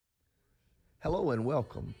Hello and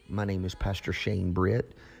welcome. My name is Pastor Shane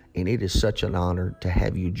Britt, and it is such an honor to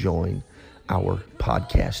have you join our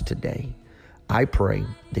podcast today. I pray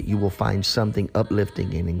that you will find something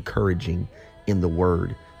uplifting and encouraging in the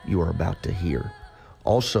word you are about to hear.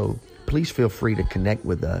 Also, please feel free to connect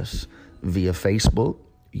with us via Facebook,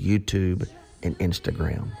 YouTube, and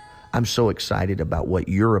Instagram. I'm so excited about what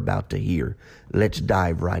you're about to hear. Let's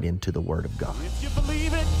dive right into the Word of God. If you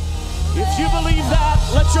believe it, if you believe that,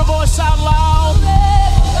 let your voice out loud.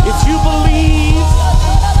 If you believe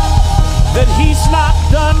that He's not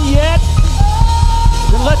done yet,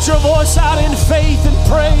 then let your voice out in faith and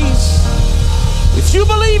praise. If you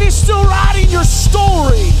believe He's still writing your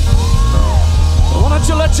story, why don't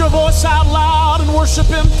you let your voice out loud and worship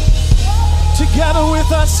Him together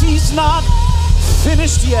with us? He's not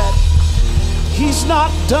finished yet. He's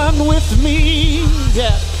not done with me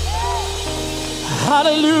yet.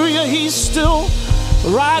 Hallelujah. He's still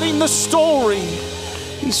writing the story.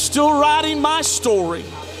 He's still writing my story.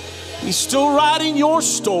 He's still writing your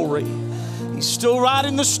story. He's still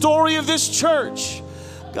writing the story of this church.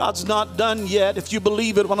 God's not done yet. If you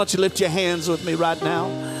believe it, why don't you lift your hands with me right now?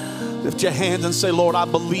 Lift your hands and say, Lord, I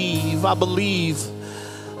believe. I believe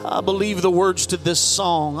the words to this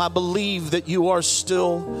song. I believe that you are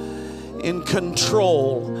still in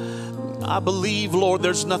control. I believe, Lord,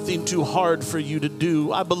 there's nothing too hard for you to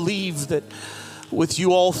do. I believe that with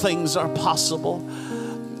you all things are possible.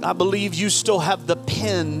 I believe you still have the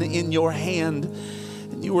pen in your hand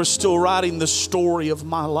and you are still writing the story of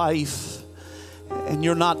my life, and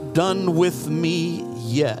you're not done with me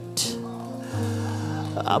yet.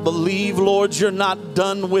 I believe, Lord, you're not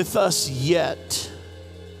done with us yet.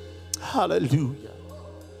 Hallelujah.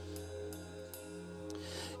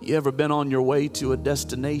 You ever been on your way to a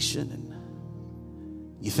destination and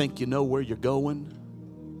you think you know where you're going,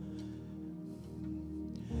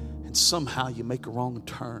 and somehow you make a wrong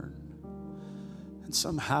turn, and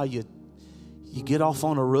somehow you get off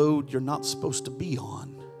on a road you're not supposed to be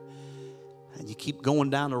on, and you keep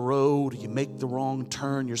going down the road, you make the wrong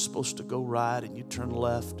turn, you're supposed to go right and you turn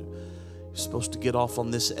left, you're supposed to get off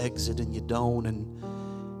on this exit and you don't,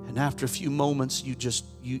 and after a few moments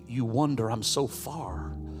you wonder, I'm so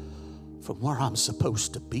far from where I'm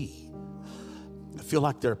supposed to be. I feel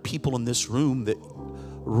like there are people in this room that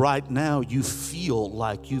right now you feel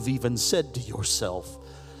like you've even said to yourself,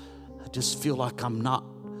 I just feel like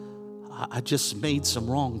I just made some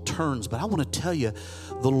wrong turns. But I want to tell you,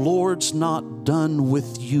 the Lord's not done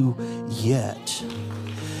with you yet.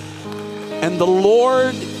 And the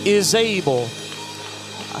Lord is able.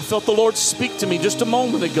 I felt the Lord speak to me just a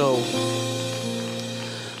moment ago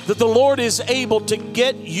that the Lord is able to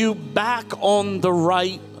get you back on the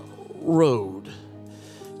right road.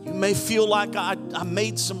 You may feel like I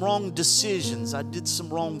made some wrong decisions. I did some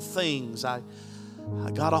wrong things. I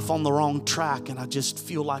got off on the wrong track, and I just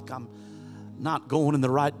feel like I'm not going in the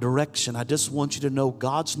right direction. I just want you to know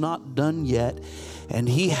God's not done yet, and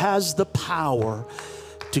He has the power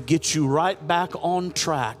to get you right back on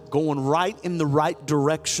track, going right in the right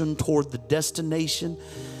direction toward the destination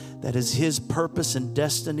that is His purpose and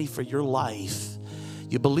destiny for your life.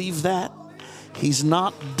 You believe that? He's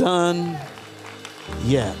not done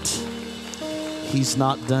yet. He's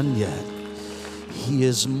not done yet. He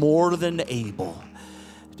is more than able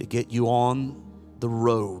to get you on the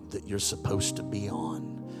road that you're supposed to be on.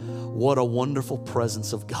 What a wonderful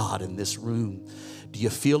presence of God in this room. Do you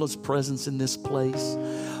feel His presence in this place?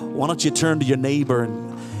 Why don't you turn to your neighbor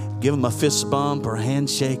and give him a fist bump or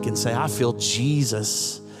handshake and say, I feel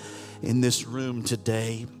Jesus in this room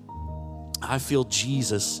today. I feel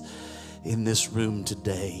Jesus in this room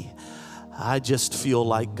today. I just feel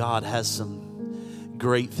like God has some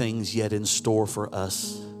great things yet in store for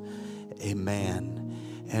us.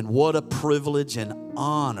 Amen. And what a privilege and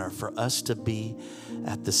honor for us to be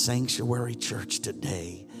at the Sanctuary Church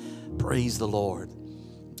today. Praise the Lord.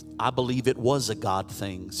 I believe it was a God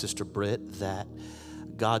thing, Sister Britt, that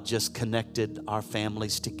God just connected our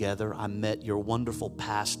families together. I met your wonderful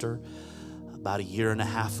pastor about a year and a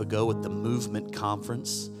half ago at the Movement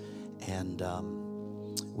Conference, and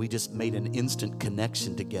we just made an instant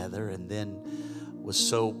connection together, and then was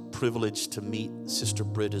so privileged to meet Sister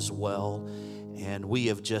Britt as well. And we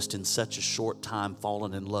have just in such a short time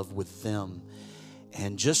fallen in love with them.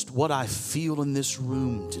 And just what I feel in this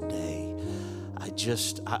room today,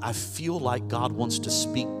 I feel like God wants to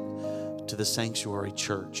speak to the Sanctuary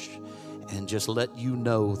Church and just let you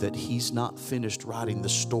know that He's not finished writing the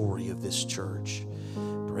story of this church.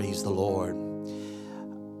 Praise the Lord.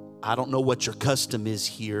 I don't know what your custom is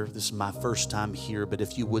here. This is my first time here, but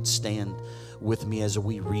if you would stand with me as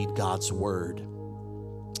we read God's Word.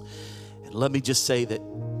 Let me just say that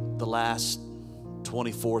the last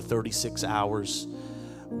 24, 36 hours,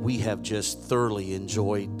 we have just thoroughly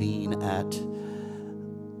enjoyed being at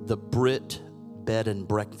the Britt Bed and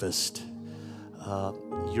Breakfast.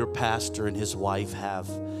 Your pastor and his wife have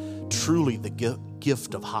truly the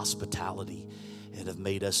gift of hospitality and have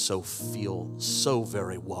made us feel so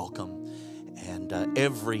very welcome. And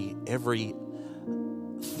every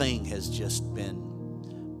thing has just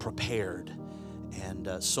been prepared,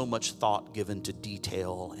 and so much thought given to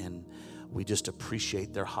detail, and we just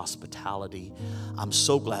appreciate their hospitality. I'm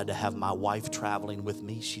so glad to have my wife traveling with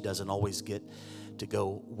me. She doesn't always get to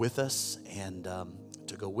go with us and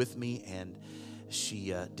to go with me, and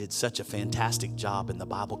she did such a fantastic job in the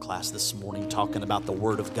Bible class this morning talking about the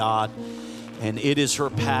Word of God, and it is her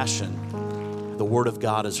passion. The Word of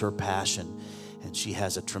God is her passion, and she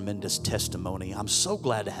has a tremendous testimony. I'm so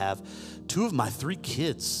glad to have two of my three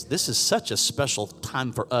kids. This is such a special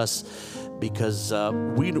time for us because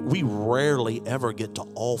we rarely ever get to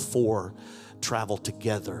all four travel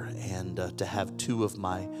together, and to have two of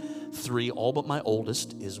my three, all but my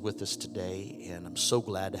oldest, is with us today. And I'm so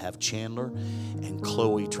glad to have Chandler and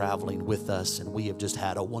Chloe traveling with us, and we have just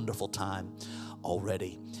had a wonderful time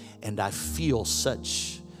already. And I feel so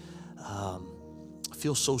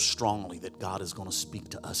strongly that God is going to speak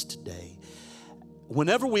to us today.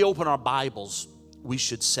 Whenever we open our Bibles, we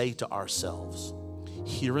should say to ourselves,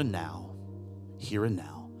 here and now,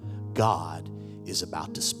 God is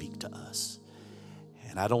about to speak to us.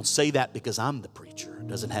 And I don't say that because I'm the preacher. It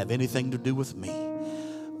doesn't have anything to do with me.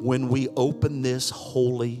 When we open this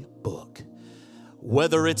holy book,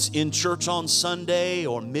 whether it's in church on Sunday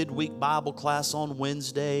or midweek Bible class on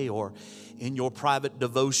Wednesday or in your private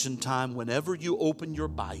devotion time, whenever you open your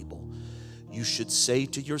Bible, you should say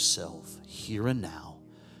to yourself, here and now,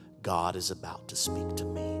 God is about to speak to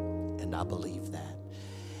me. And I believe that.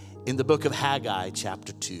 In the book of Haggai,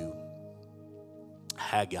 chapter 2,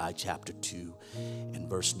 and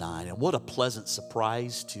verse 9. And what a pleasant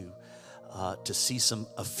surprise to see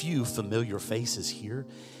a few familiar faces here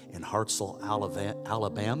in Hartselle,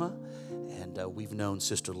 Alabama. And we've known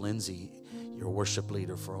Sister Lindsay, your worship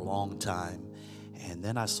leader, for a long time. And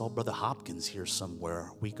then I saw Brother Hopkins here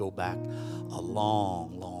somewhere. We go back a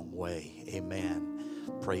long, long way. Amen.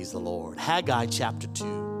 Praise the Lord. Haggai chapter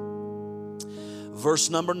 2,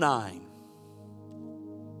 verse number 9.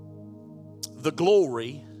 The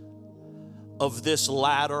glory of this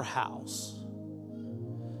latter house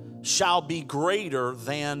shall be greater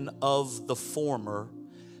than of the former,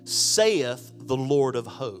 saith the Lord of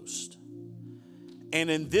hosts.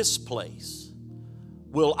 And in this place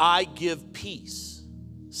will I give peace,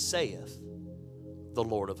 saith the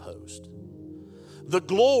Lord of hosts. The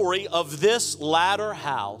glory of this latter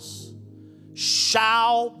house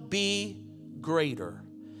shall be greater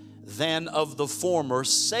than of the former,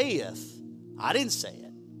 saith, I didn't say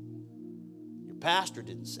it, your pastor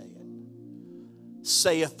didn't say it,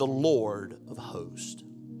 saith the Lord of hosts.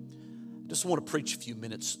 I just want to preach a few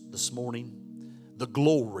minutes this morning. The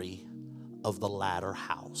glory of the latter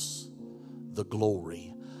house. The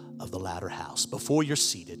glory of the latter house. Before you're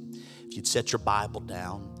seated, if you'd set your Bible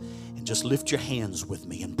down and just lift your hands with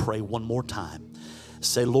me and pray one more time.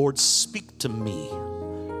 Say, Lord, speak to me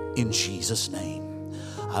in Jesus' name.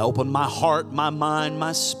 I open my heart, my mind,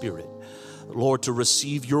 my spirit, Lord, to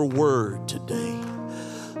receive your word today.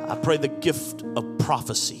 I pray the gift of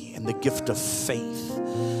prophecy and the gift of faith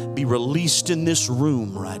be released in this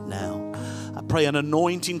room right now. I pray an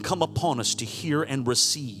anointing come upon us to hear and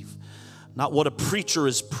receive, not what a preacher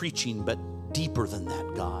is preaching, but deeper than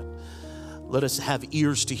that, God. Let us have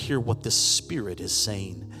ears to hear what the Spirit is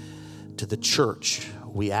saying to the church.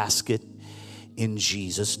 We ask it in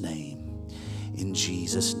Jesus' name. In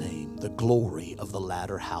Jesus' name, the glory of the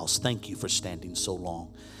latter house. Thank you for standing so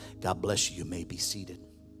long. God bless you. You may be seated.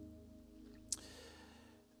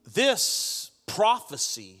 This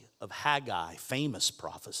prophecy of Haggai, famous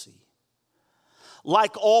prophecy,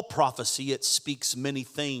 like all prophecy, it speaks many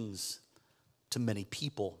things to many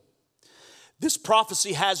people. This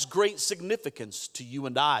prophecy has great significance to you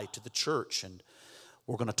and I, to the church, and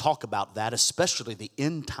we're going to talk about that, especially the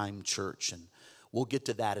end-time church, and we'll get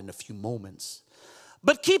to that in a few moments.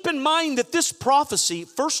 But keep in mind that this prophecy,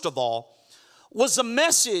 first of all, was a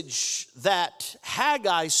message that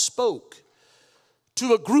Haggai spoke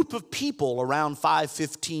to a group of people around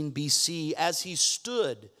 515 BC as he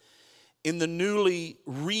stood in the newly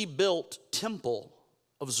rebuilt temple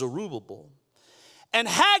of Zerubbabel. And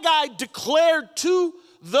Haggai declared to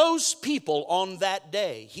those people on that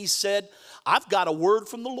day, he said, I've got a word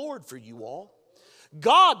from the Lord for you all.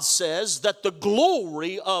 God says that the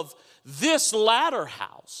glory of this latter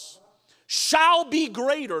house shall be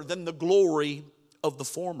greater than the glory of the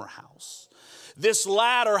former house. This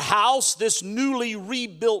latter house, this newly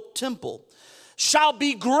rebuilt temple, shall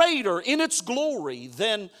be greater in its glory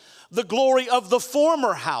than the glory of the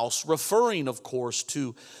former house, referring, of course,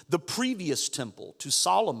 to the previous temple, to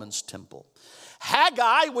Solomon's temple.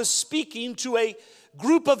 Haggai was speaking to a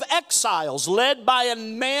group of exiles led by a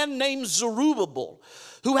man named Zerubbabel,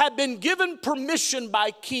 who had been given permission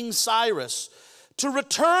by King Cyrus to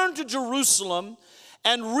return to Jerusalem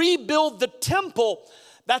and rebuild the temple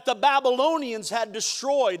that the Babylonians had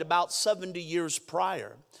destroyed about 70 years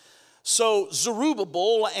prior. So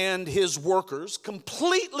Zerubbabel and his workers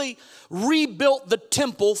completely rebuilt the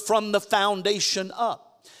temple from the foundation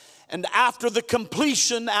up. And after the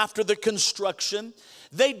completion, after the construction,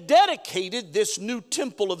 they dedicated this new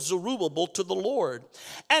temple of Zerubbabel to the Lord.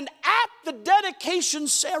 And at the dedication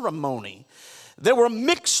ceremony, there were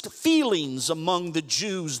mixed feelings among the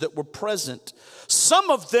Jews that were present. Some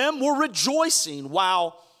of them were rejoicing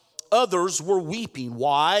while others were weeping.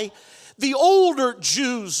 Why? The older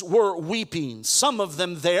Jews were weeping. Some of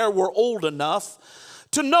them there were old enough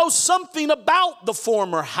to know something about the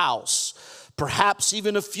former house. Perhaps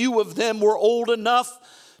even a few of them were old enough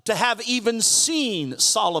to have even seen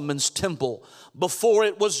Solomon's temple before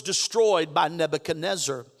it was destroyed by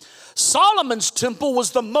Nebuchadnezzar. Solomon's temple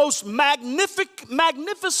was the most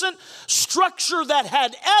magnificent structure that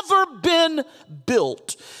had ever been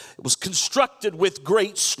built. It was constructed with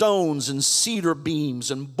great stones and cedar beams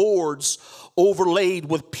and boards overlaid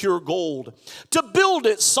with pure gold. To build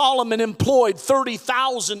it, Solomon employed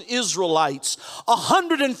 30,000 Israelites,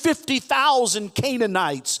 150,000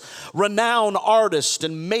 Canaanites, renowned artists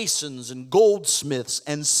and masons and goldsmiths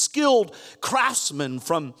and skilled craftsmen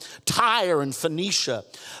from Tyre and Phoenicia.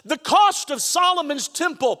 The cost of Solomon's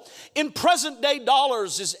temple in present day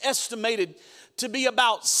dollars is estimated to be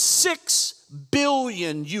about $6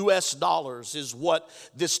 billion is what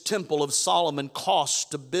this temple of Solomon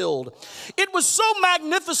cost to build. It was so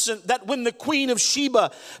magnificent that when the Queen of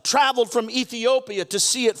Sheba traveled from Ethiopia to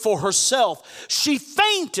see it for herself, she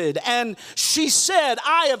fainted and she said,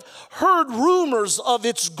 "I have heard rumors of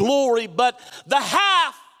its glory, but the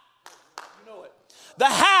half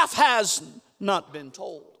has not been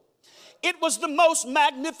told." It was the most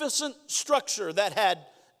magnificent structure that had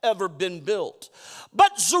ever been built.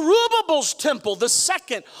 But Zerubbabel's temple, the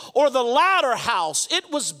second or the latter house, it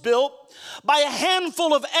was built by a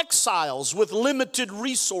handful of exiles with limited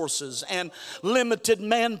resources and limited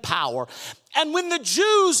manpower. And when the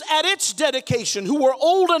Jews at its dedication, who were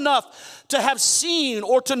old enough to have seen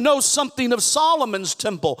or to know something of Solomon's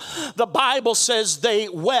temple, the Bible says they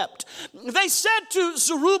wept. They said to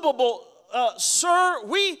Zerubbabel, "Sir,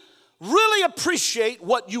 we really appreciate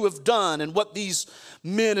what you have done and what these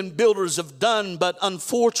men and builders have done, but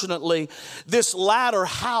unfortunately, this latter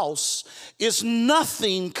house is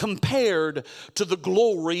nothing compared to the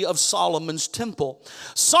glory of Solomon's temple."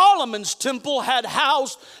 Solomon's temple had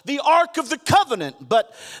housed the Ark of the Covenant,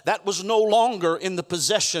 but that was no longer in the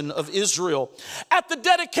possession of Israel. At the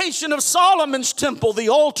dedication of Solomon's temple, the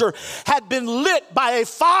altar had been lit by a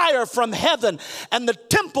fire from heaven, and the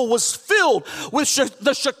temple was filled with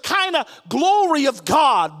the Shekinah glory of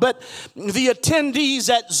God. But the attendees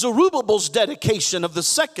at Zerubbabel's dedication of the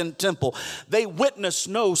second temple, they witnessed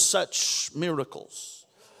no such miracles.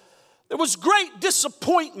 There was great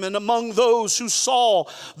disappointment among those who saw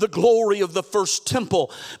the glory of the first temple.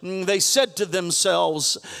 They said to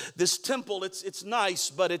themselves, "This temple, it's nice,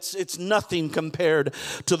 but it's nothing compared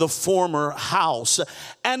to the former house."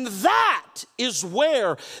 And that is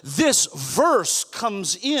where this verse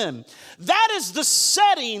comes in. That is the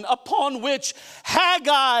setting upon which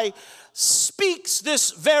Haggai speaks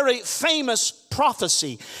this very famous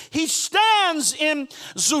prophecy. He stands in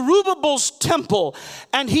Zerubbabel's temple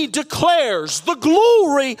and he declares, "The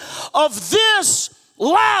glory of this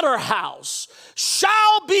latter house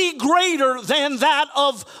shall be greater than that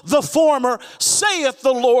of the former, saith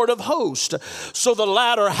the Lord of hosts." So the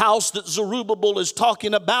latter house that Zerubbabel is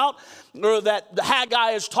talking about, or that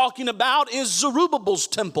Haggai is talking about, is Zerubbabel's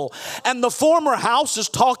temple. And the former house is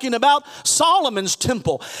talking about Solomon's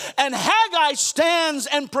temple. And Haggai stands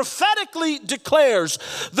and prophetically declares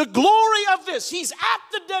the glory of this. He's at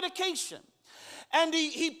the dedication. And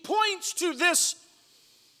he points to this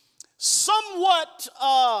somewhat,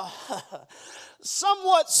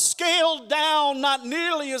 somewhat scaled down, not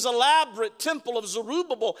nearly as elaborate temple of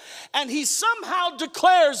Zerubbabel, and he somehow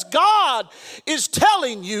declares, God is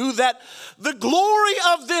telling you that the glory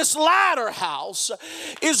of this latter house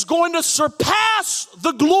is going to surpass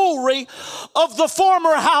the glory of the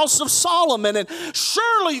former house of Solomon. And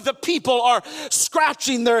surely the people are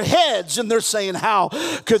scratching their heads and they're saying, how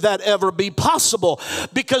could that ever be possible?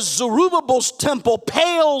 Because Zerubbabel's temple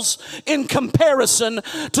pales in comparison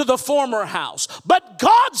to the former house. But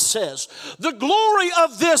God says the glory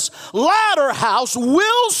of this latter house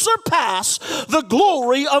will surpass the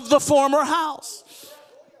glory of the former house.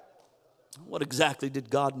 What exactly did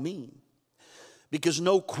God mean? Because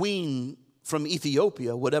no queen from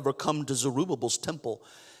Ethiopia would ever come to Zerubbabel's temple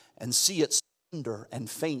and see it splendor and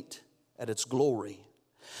faint at its glory.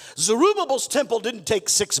 Zerubbabel's temple didn't take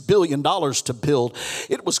 $6 billion to build.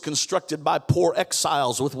 It was constructed by poor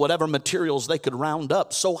exiles with whatever materials they could round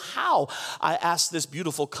up. So how, I asked this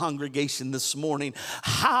beautiful congregation this morning,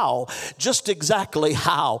 how, just exactly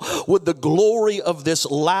how, would the glory of this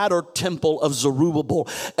latter temple of Zerubbabel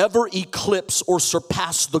ever eclipse or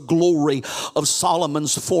surpass the glory of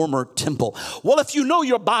Solomon's former temple? Well, if you know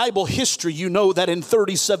your Bible history, you know that in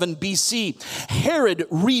 37 BC, Herod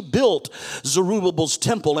rebuilt Zerubbabel's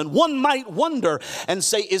temple. And one might wonder and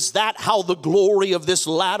say, is that how the glory of this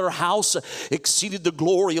latter house exceeded the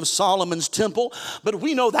glory of Solomon's temple? But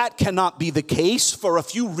we know that cannot be the case for a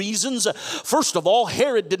few reasons. First of all,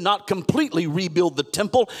 Herod did not completely rebuild the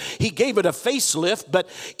temple. He gave it a facelift, but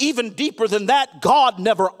even deeper than that, God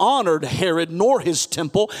never honored Herod nor his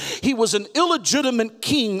temple. He was an illegitimate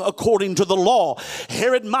king according to the law.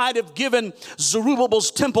 Herod might have given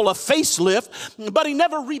Zerubbabel's temple a facelift, but he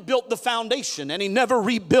never rebuilt the foundation and he never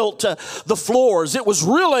rebuilt the floors. It was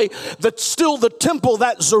really still the temple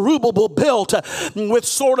that Zerubbabel built with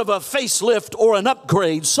sort of a facelift or an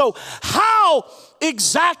upgrade. So how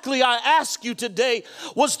exactly, I ask you today,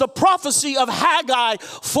 was the prophecy of Haggai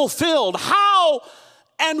fulfilled? How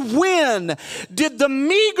and when did the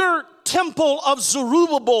meager temple of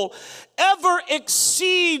Zerubbabel ever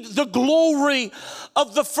exceed the glory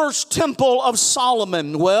of the first temple of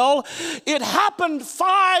Solomon? Well, it happened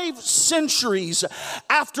 5 centuries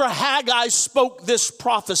after Haggai spoke this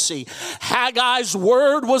prophecy. Haggai's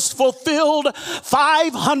word was fulfilled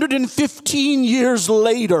 515 years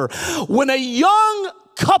later when a young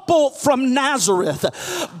couple from Nazareth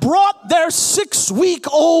brought their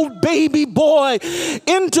 6-week-old baby boy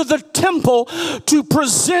into the temple to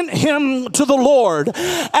present him to the Lord.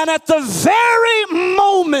 And at the very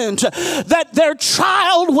moment that their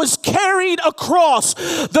child was carried across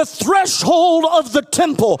the threshold of the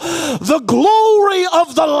temple, the glory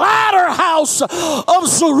of the latter house of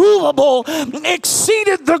Zerubbabel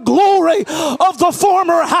exceeded the glory of the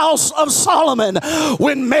former house of Solomon.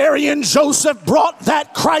 When Mary and Joseph brought that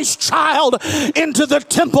Christ child into the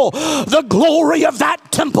temple, the glory of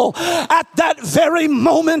that temple at that very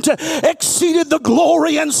moment exceeded the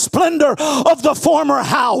glory and splendor of the former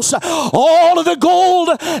house. All of the gold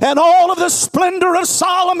and all of the splendor of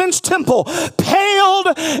Solomon's temple paled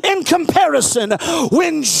in comparison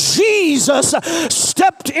when Jesus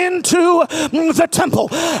stepped into the temple.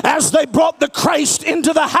 As they brought the Christ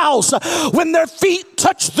into the house, when their feet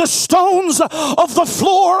touched the stones of the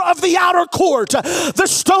floor of the outer court, the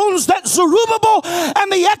stones that Zerubbabel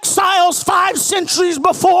and the exiles 5 centuries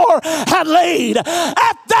before had laid,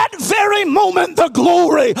 at that very moment the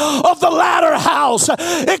glory of the latter house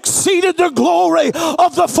exceeded the glory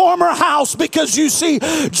of the former house, because you see,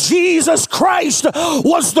 Jesus Christ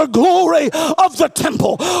was the glory of the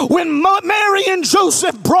temple. When Mary and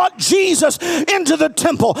Joseph brought Jesus into the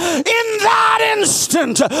temple, in that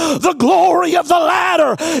instant the glory of the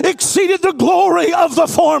latter exceeded the glory of the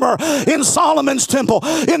former. In Solomon's temple,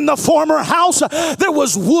 in the former house, there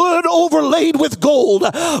was wood overlaid with gold,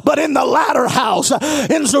 but in the latter house,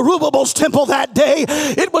 in Zerubbabel's temple that day,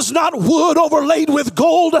 it was not wood overlaid with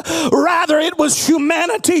gold, rather it was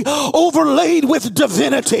humanity overlaid with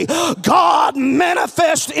divinity. God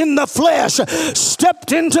manifest in the flesh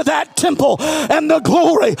stepped into that temple, and the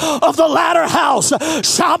glory of the latter house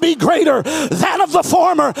shall be greater than of the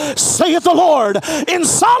former, saith the Lord. In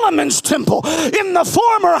Solomon's temple, in the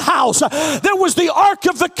former house, there was the Ark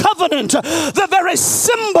of the Covenant, the very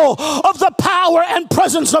symbol of the power and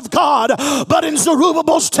presence of God. But in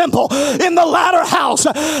Zerubbabel's temple, in the latter house,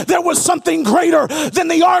 there was something greater than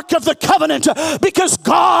the Ark of the Covenant, because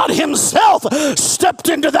God himself stepped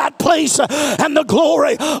into that place, and the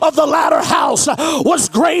glory of the latter house was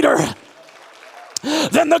greater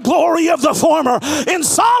than the glory of the former. In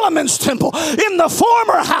Solomon's temple, in the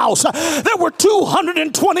former house, there were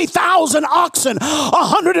 220,000 oxen,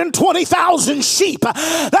 120,000 sheep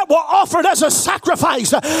that were offered as a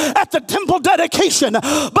sacrifice at the temple dedication.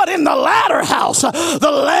 But in the latter house,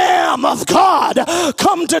 the Lamb of God,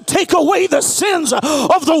 come to take away the sins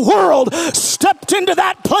of the world, stepped into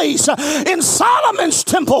that place. In Solomon's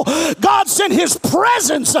temple, God sent his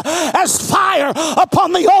presence as fire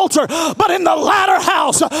upon the altar. But in the latter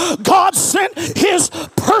house, God sent his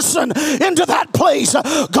person into that place.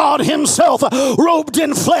 God himself, robed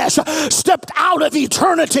in flesh, stepped out of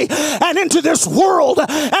eternity and into this world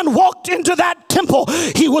and walked into that temple.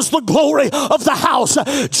 He was the glory of the house.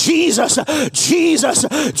 Jesus is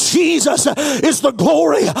the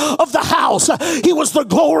glory of the house. He was the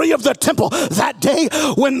glory of the temple. That day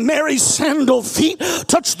when Mary's sandaled feet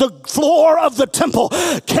touched the floor of the temple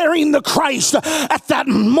carrying the Christ, at that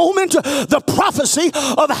moment the prophecy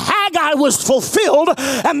of Haggai was fulfilled,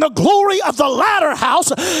 and the glory of the latter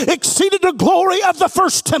house exceeded the glory of the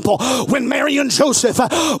first temple. When Mary and Joseph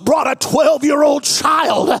brought a 12-year-old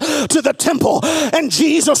child to the temple, and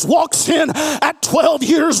Jesus walks in at 12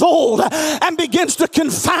 years old and begins to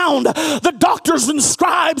confound the doctors and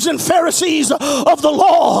scribes and Pharisees of the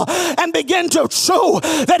law and begin to show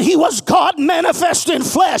that he was God manifest in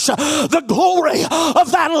flesh. The glory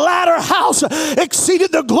of that latter house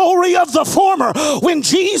exceeded the glory of the former. When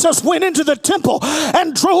Jesus went into the temple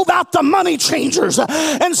and drove out the money changers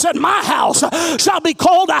and said, "My house shall be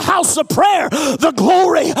called a house of prayer," the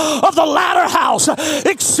glory of the latter house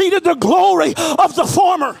exceeded the glory of the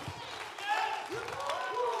former.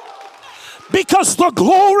 Because the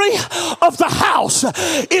glory of the house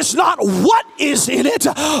is not what is in it,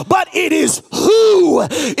 but it is who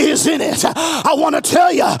is in it. I want to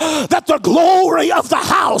tell you that the glory of the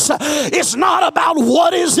house is not about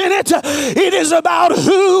what is in it, it is about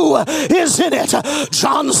who is in it.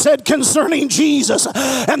 John said concerning Jesus,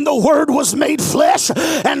 "And the Word was made flesh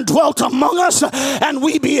and dwelt among us, and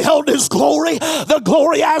we beheld his glory, the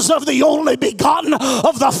glory as of the only begotten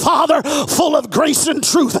of the Father, full of grace and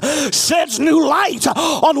truth." Sheds new light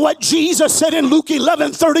on what Jesus said in Luke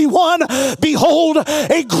 11:31. Behold,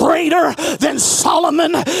 a greater than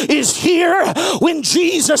Solomon is here. When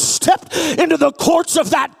Jesus stepped into the courts of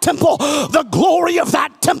that temple, the glory of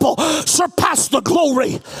that temple surpassed the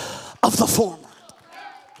glory of the former.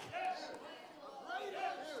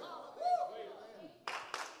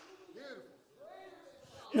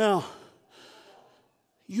 Now,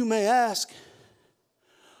 you may ask,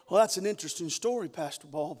 well, that's an interesting story, Pastor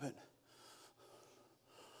Ball, but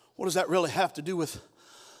what does that really have to do with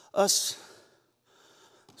us?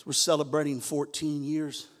 As we're celebrating 14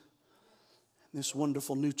 years in this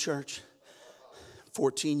wonderful new church.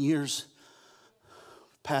 14 years,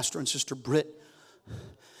 Pastor and Sister Britt,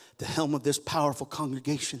 the helm of this powerful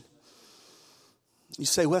congregation. You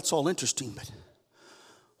say, well, that's all interesting, but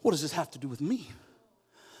what does this have to do with me?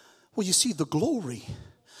 Well, you see, the glory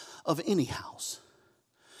of any house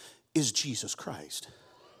is Jesus Christ.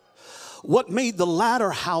 What made the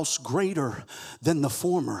latter house greater than the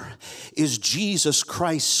former is Jesus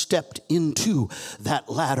Christ stepped into that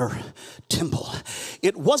latter temple.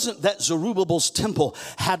 It wasn't that Zerubbabel's temple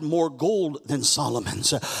had more gold than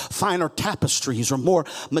Solomon's, finer tapestries or more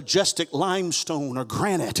majestic limestone or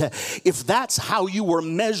granite. If that's how you were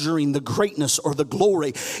measuring the greatness or the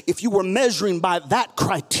glory, if you were measuring by that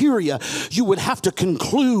criteria, you would have to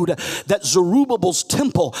conclude that Zerubbabel's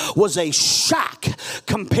temple was a shack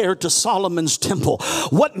compared to Solomon's temple.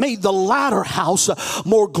 What made the latter house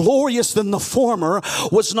more glorious than the former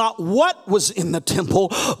was not what was in the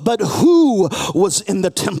temple, but who was in the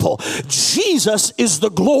temple. Jesus is the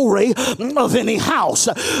glory of any house.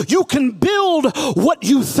 You can build what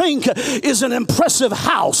you think is an impressive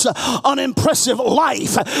house, an impressive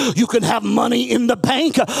life. You can have money in the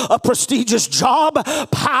bank, a prestigious job,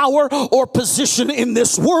 power, or position in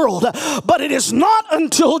this world. But it is not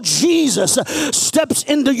until Jesus steps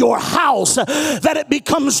into your house that it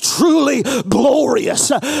becomes truly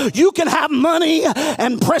glorious. You can have money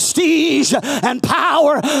and prestige and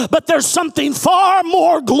power, but there's something far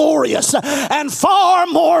more glorious and far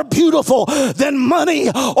more beautiful than money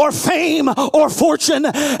or fame or fortune,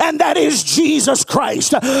 and that is Jesus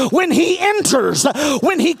Christ. When he enters,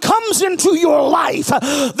 when he comes into your life,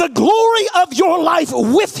 the glory of your life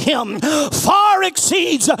with him far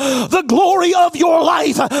exceeds the glory of your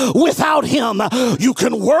life without him. You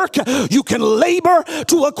can work You can labor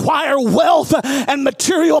to acquire wealth and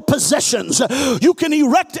material possessions. You can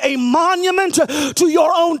erect a monument to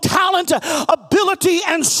your own talent, ability,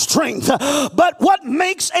 and strength. But what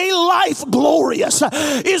makes a life glorious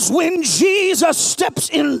is when Jesus steps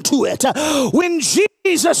into it. When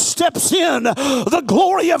Jesus steps in, the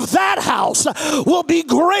glory of that house will be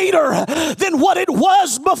greater than what it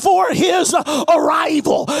was before his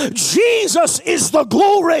arrival. Jesus is the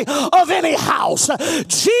glory of any house.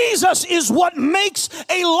 Jesus is what makes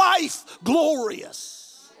a life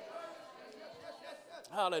glorious.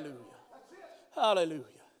 Hallelujah. Hallelujah.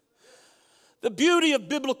 The beauty of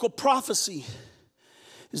biblical prophecy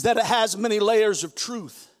is that it has many layers of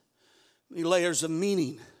truth, many layers of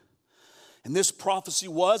meaning. And this prophecy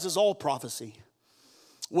was, as all prophecy,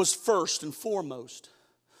 was first and foremost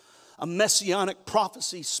a messianic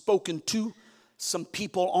prophecy spoken to some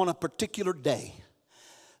people on a particular day.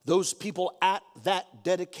 Those people at that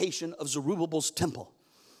dedication of Zerubbabel's temple.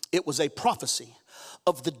 It was a prophecy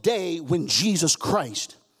of the day when Jesus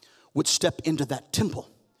Christ would step into that temple.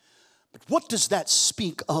 But what does that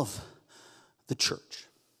speak of the church?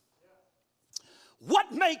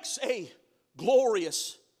 What makes a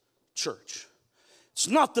glorious church? It's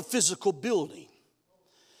not the physical building.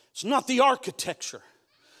 It's not the architecture.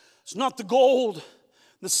 It's not the gold,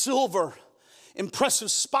 the silver,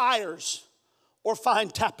 impressive spires, or fine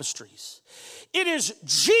tapestries. It is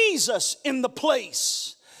Jesus in the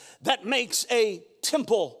place that makes a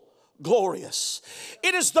temple glorious.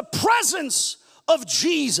 It is the presence of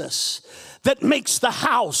Jesus that makes the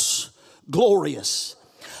house glorious.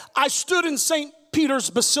 I stood in St. Peter's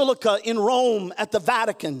Basilica in Rome at the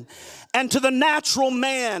Vatican, and to the natural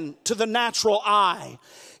man, to the natural eye,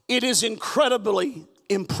 it is incredibly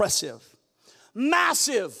impressive.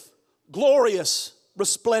 Massive, glorious,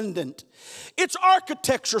 resplendent. Its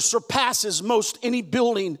architecture surpasses most any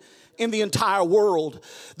building in the entire world.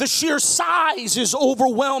 The sheer size is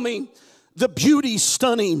overwhelming. The beauty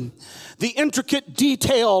stunning. The intricate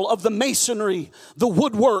detail of the masonry, the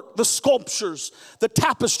woodwork, the sculptures, the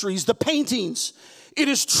tapestries, the paintings. It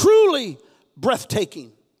is truly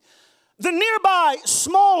breathtaking. The nearby,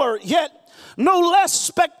 smaller, yet no less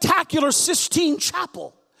spectacular Sistine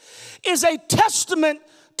Chapel is a testament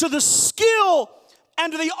to the skill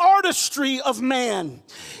and to the artistry of man.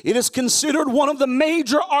 It is considered one of the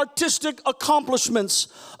major artistic accomplishments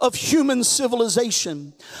of human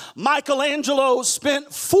civilization. Michelangelo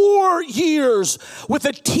spent 4 years with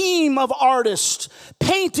a team of artists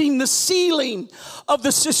painting the ceiling of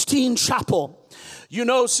the Sistine Chapel. You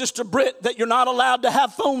know, Sister Britt, that you're not allowed to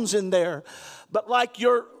have phones in there. But like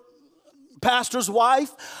your pastor's wife,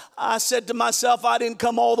 I said to myself, I didn't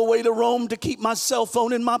come all the way to Rome to keep my cell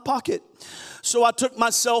phone in my pocket. So I took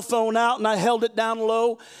my cell phone out and I held it down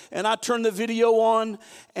low and I turned the video on,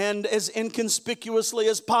 and as inconspicuously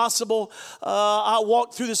as possible, I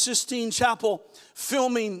walked through the Sistine Chapel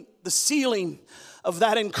filming the ceiling of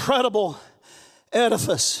that incredible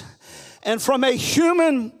edifice. And from a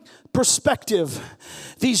human perspective,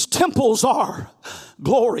 these temples are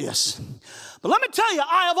glorious. But let me tell you,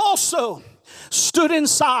 I have also stood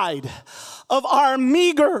inside of our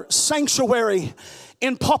meager sanctuary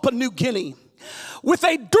in Papua New Guinea with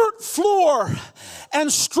a dirt floor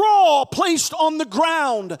and straw placed on the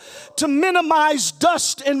ground to minimize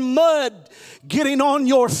dust and mud getting on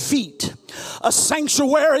your feet. A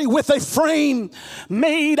sanctuary with a frame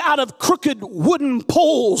made out of crooked wooden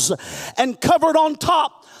poles and covered on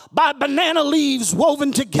top by banana leaves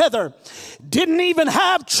woven together. Didn't even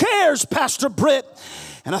have chairs, Pastor Britt.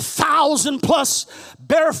 And 1,000+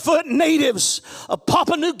 barefoot natives of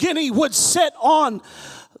Papua New Guinea would sit on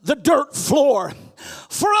the dirt floor.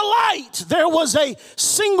 For a light, there was a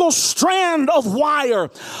single strand of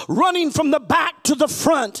wire running from the back to the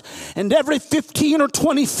front, and every 15 or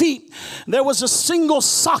 20 feet, there was a single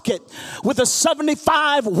socket with a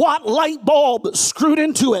 75-watt light bulb screwed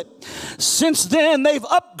into it. Since then, they've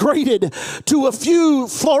upgraded to a few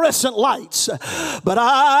fluorescent lights, but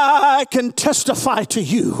I can testify to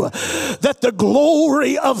you that the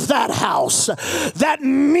glory of that house, that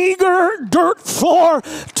meager dirt floor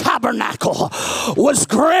tabernacle, was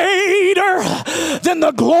greater than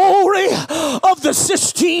the glory of the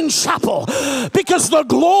Sistine Chapel, because the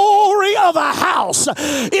glory of a house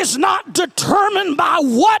is not determined by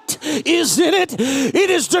what is in it. It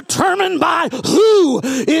is determined by who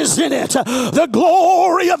is in it. The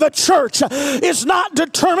glory of a church is not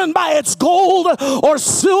determined by its gold or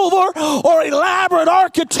silver or elaborate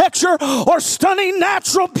architecture or stunning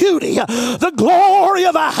natural beauty. The glory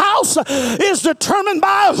of a house is determined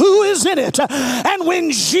by who is in it. And when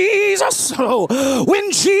Jesus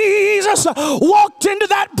walked into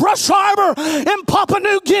that brush harbor in Papua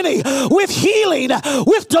New Guinea with healing,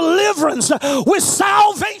 with deliverance, with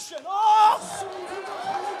salvation. Oh.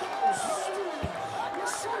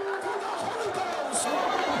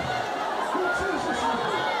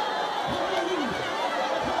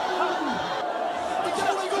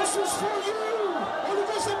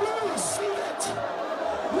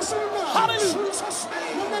 Hallelujah.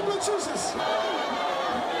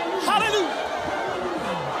 Hallelujah.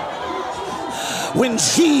 When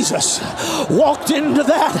Jesus walked into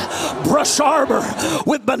that brush harbor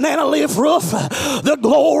with banana leaf roof, the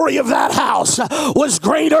glory of that house was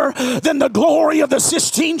greater than the glory of the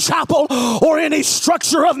Sistine Chapel or any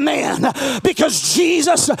structure of man, because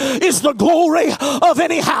Jesus is the glory of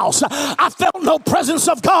any house. I felt no presence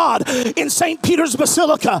of God in St. Peter's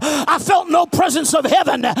Basilica. I felt no presence of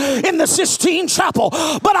heaven in the Sistine Chapel,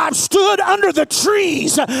 but I've stood under the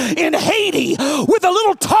trees in Haiti with a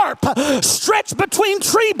little tarp stretched between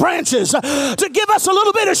tree branches to give us a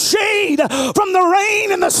little bit of shade from the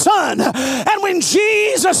rain and the sun. And when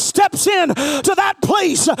Jesus steps in to that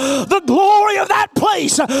place, the glory of that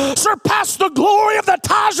place surpassed the glory of the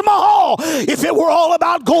Taj Mahal. If it were all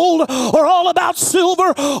about gold or all about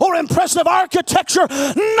silver or impressive architecture,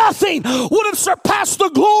 nothing would have surpassed the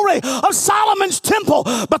glory of Solomon's temple.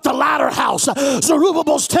 But the latter house,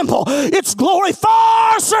 Zerubbabel's temple, its glory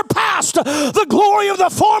far surpassed the glory of the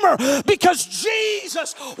former, because Jesus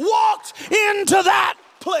walked into that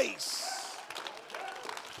place.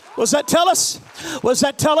 Was that tell us? Was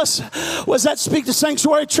that tell us? Was that speak to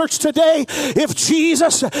Sanctuary Church today? If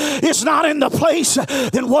Jesus is not in the place,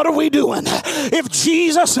 then what are we doing? If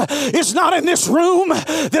Jesus is not in this room,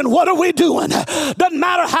 then what are we doing? Doesn't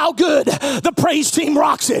matter how good the praise team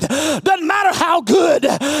rocks it. Doesn't matter how good.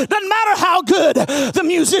 Doesn't matter how good the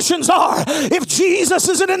musicians are. If Jesus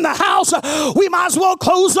isn't in the house, we might as well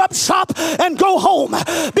close up shop and go home.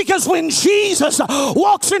 Because when Jesus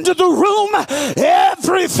walks into the room,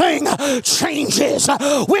 everything changes.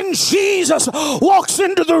 When Jesus walks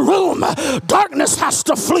into the room, darkness has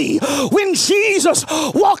to flee. When Jesus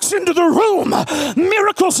walks into the room,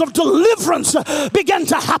 miracles of deliverance begin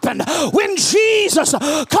to happen. When Jesus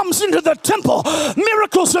comes into the temple,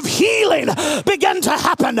 miracles of healing begin to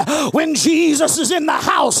happen. When Jesus is in the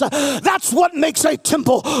house, that's what makes a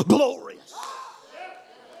temple glorious.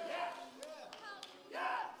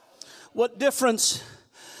 What difference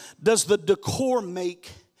does the decor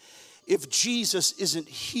make if Jesus isn't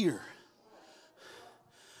here?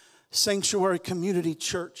 Sanctuary Community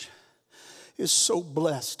Church is so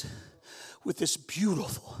blessed with this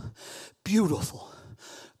beautiful, beautiful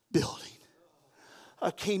building.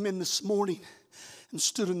 I came in this morning and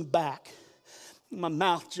stood in the back. My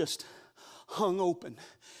mouth just hung open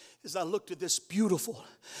as I looked at this beautiful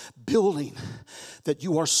building that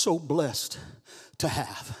you are so blessed to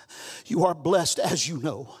have. You are blessed, as you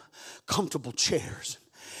know, comfortable chairs,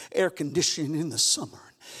 air conditioning in the summer,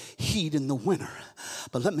 heat in the winter.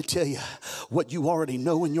 But let me tell you what you already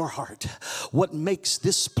know in your heart. What makes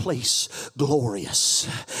this place glorious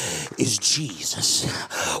is Jesus.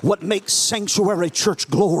 What makes Sanctuary Church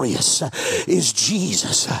glorious is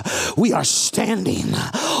Jesus. We are standing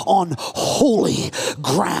on holy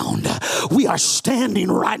ground. We are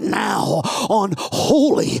standing right now on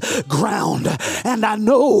holy ground. And I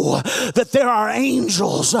know that there are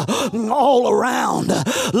angels all around.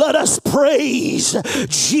 Let us praise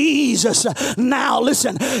Jesus now.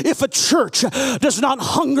 Listen, if a church does not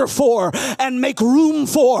hunger for and make room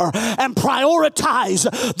for and prioritize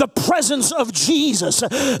the presence of Jesus,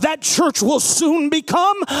 that church will soon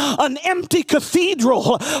become an empty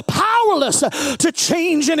cathedral, powerless to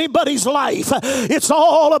change anybody's life. It's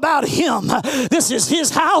all about Him. This is His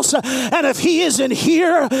house, and if He isn't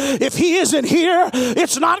here,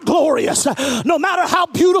 it's not glorious. No matter how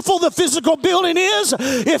beautiful the physical building is,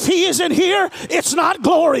 if He isn't here, it's not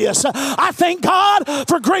glorious. I thank God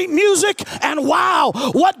for great music, and wow,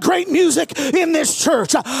 what great music in this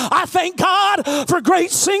church. I thank God for great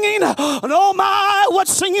singing, and oh my, what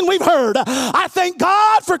singing we've heard. I thank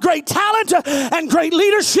God for great talent and great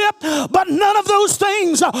leadership, but none of those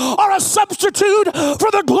things are a substitute for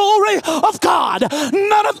the glory of God.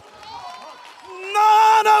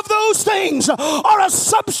 None of those things are a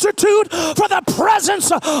substitute for the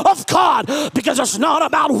presence of God, because it's not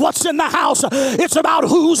about what's in the house, it's about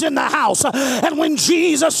who's in the house. And when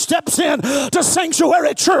Jesus steps in to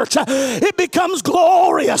Sanctuary Church, it becomes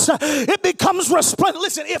glorious, it becomes resplendent.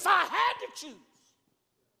 Listen, if I had to choose,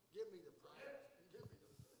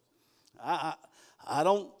 I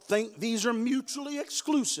don't think these are mutually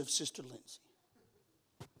exclusive, Sister Lindsay.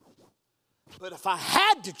 But if I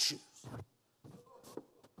had to choose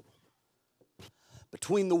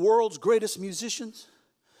between the world's greatest musicians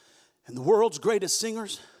and the world's greatest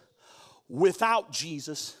singers without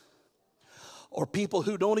Jesus, or people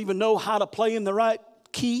who don't even know how to play in the right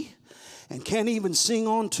key and can't even sing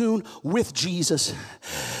on tune with Jesus,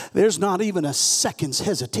 there's not even a second's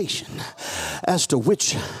hesitation as to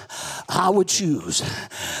which I would choose.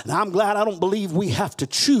 And I'm glad I don't believe we have to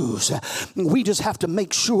choose. We just have to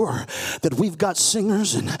make sure that we've got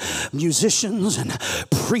singers and musicians and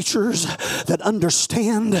preachers that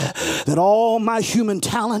understand that all my human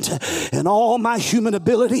talent and all my human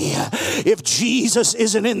ability, if Jesus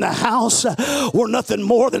isn't in the house, we're nothing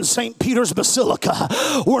more than St. Peter's Basilica.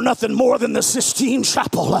 We're nothing more than the Sistine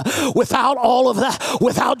Chapel. Without all of that,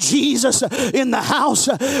 without Jesus in the house,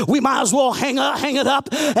 we might as well hang it up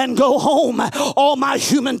and go home. All my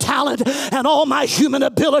human talent and all my human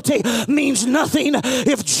ability means nothing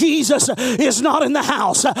if Jesus is not in the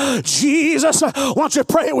house. Jesus, why don't you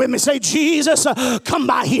pray with me? Say, Jesus, come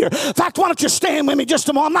by here. In fact, why don't you stand with me just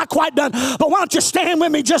a moment? I'm not quite done, but why don't you stand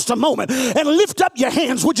with me just a moment and lift up your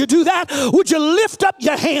hands? Would you do that? Would you lift up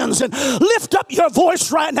your hands and lift up your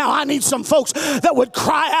voice right now? I need some folks that would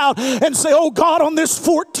cry out and say, oh God, on this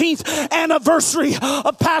 14th anniversary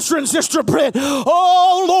of Pastor and Sister Britt,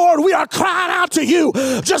 oh Lord, we are crying out to you,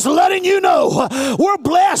 just letting you know we're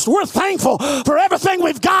blessed, we're thankful for everything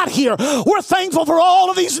we've got here, we're thankful for all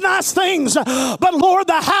of these nice things, but Lord,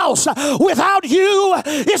 the house without you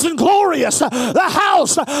isn't glorious. The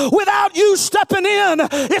house without you stepping in,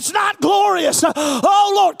 it's not glorious.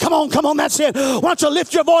 Oh Lord, come on, that's it. Why don't you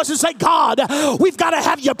lift your voice and say, God, we've got to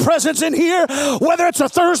have your presence in here, whether it's a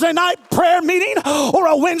Thursday night prayer meeting or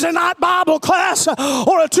a Wednesday night Bible class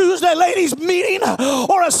or a Tuesday ladies meeting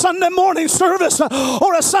or a Sunday morning service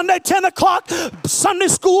or a Sunday 10 o'clock Sunday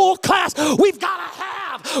school class. We've got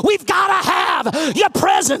to have your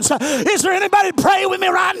presence. Is there anybody pray with me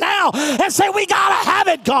right now and say, we got to have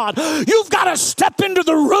it, God? You've got to step into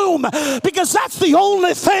the room, because that's the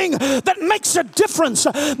only thing that makes a difference.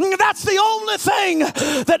 That's the only thing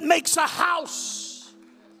that makes a house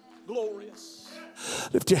glorious.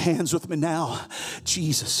 Lift your hands with me now.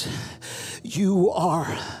 Jesus, you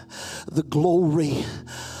are the glory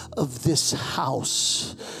of this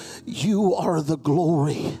house. You are the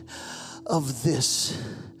glory of this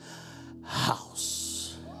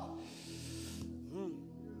house.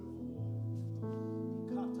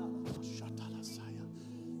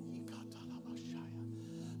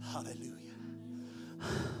 Hallelujah.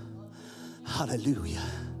 Hallelujah.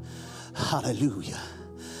 Hallelujah.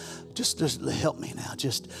 Just help me now.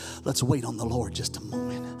 Just let's wait on the Lord just a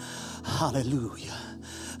moment. Hallelujah.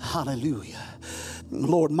 Hallelujah.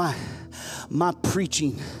 Lord, my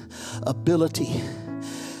preaching ability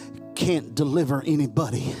can't deliver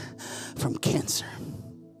anybody from cancer.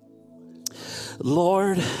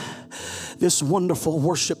 Lord, this wonderful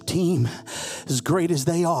worship team, as great as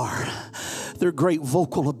they are, their great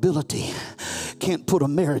vocal ability can't put a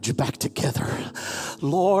marriage back together.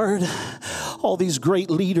 Lord, all these great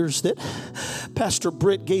leaders that Pastor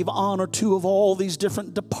Britt gave honor to of all these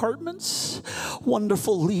different departments,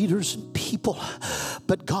 wonderful leaders and people.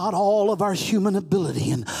 But God, all of our human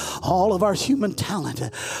ability and all of our human talent,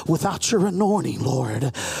 without your anointing,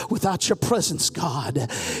 Lord, without your presence, God,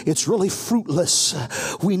 it's really fruitless.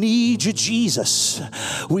 We need you, Jesus.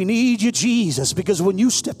 We need you, Jesus, because when you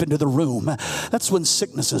step into the room, that's when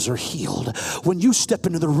sicknesses are healed. When you step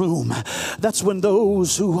into the room, that's when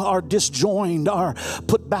those who are disjoined are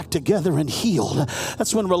put back together and healed.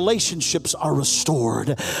 That's when relationships are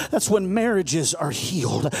restored. That's when marriages are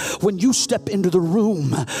healed. When you step into the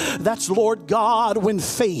room, that's, Lord God, when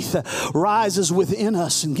faith rises within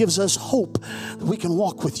us and gives us hope that we can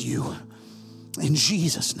walk with you. In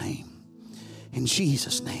Jesus' name. In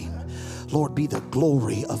Jesus' name. Lord, be the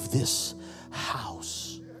glory of this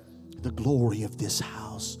house. The glory of this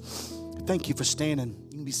house. Thank you for standing.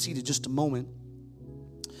 You can be seated just a moment.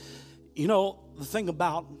 You know, the thing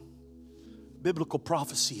about biblical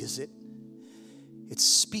prophecy is it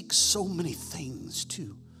speaks so many things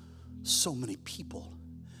to so many people.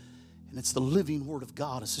 And it's the living word of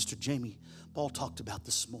God, as Sister Jamie Ball talked about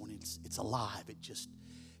this morning. It's alive. It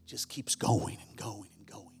just keeps going and going and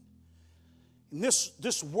going. And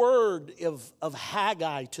this word of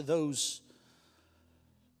Haggai to those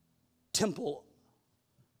temple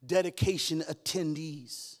dedication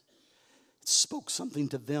attendees, it spoke something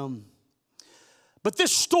to them. But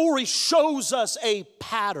this story shows us a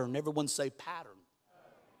pattern. Everyone say pattern.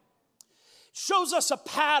 Shows us a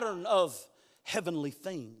pattern of heavenly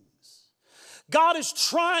things. God is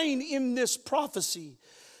trying in this prophecy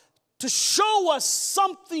to show us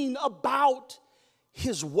something about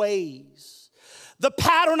his ways. The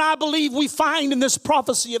pattern I believe we find in this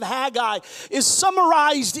prophecy of Haggai is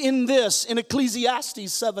summarized in this, in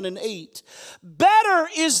Ecclesiastes 7 and 8. Better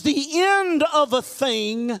is the end of a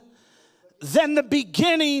thing than the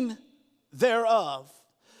beginning thereof.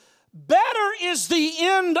 Better is the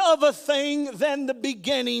end of a thing than the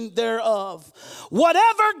beginning thereof.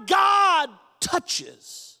 Whatever God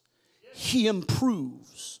touches, he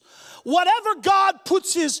improves. Whatever God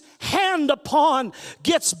puts his hand upon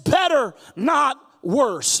gets better, not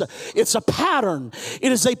worse. It's a pattern.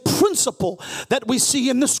 It is a principle that we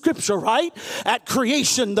see in the scripture, right? At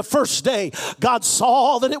creation, the first day, God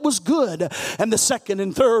saw that it was good. And the second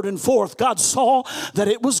and third and fourth, God saw that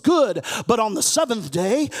it was good. But on the seventh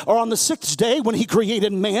day, or on the sixth day, when he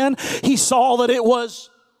created man, he saw that it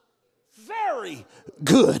was very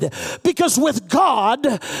good. Because with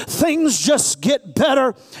God, things just get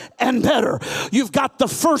better and better. You've got the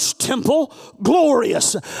first temple,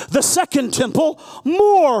 glorious. The second temple,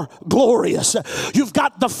 more glorious. You've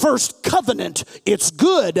got the first covenant, it's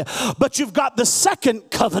good. But you've got the second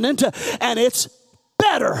covenant, and it's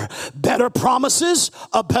better. Better promises,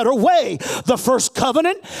 a better way. The first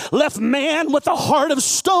covenant left man with a heart of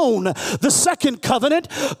stone. The second covenant,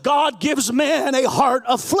 God gives man a heart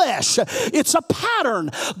of flesh. It's a pattern.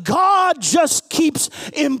 God just keeps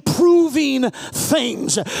improving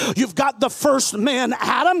things. You've got the first man,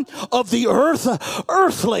 Adam, of the earth,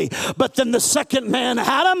 earthly. But then the second man,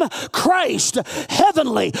 Adam, Christ,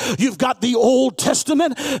 heavenly. You've got the Old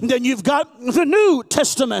Testament, and then you've got the New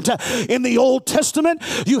Testament. In the Old Testament,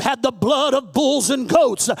 you had the blood of bulls and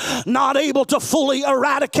goats, not able to fully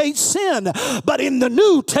eradicate sin. But in the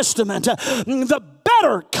New Testament, the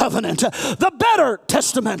better covenant, the better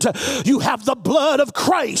testament, you have the blood of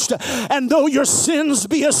Christ. And though your sins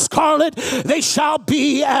be as scarlet, they shall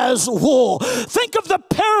be as wool. Think of the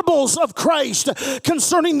parables of Christ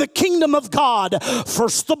concerning the kingdom of God.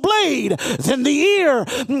 First the blade, then the ear,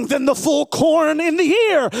 then the full corn in the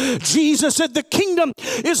ear. Jesus said the kingdom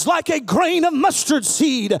is like a grain of mustard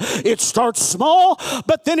seed. It starts small,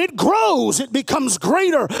 but then it grows. It becomes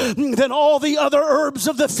greater than all the other herbs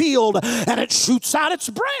of the field, and it shoots out its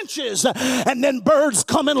branches, and then birds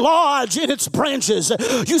come and lodge in its branches.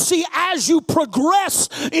 You see, as you progress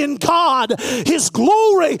in God, his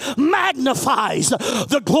glory magnifies.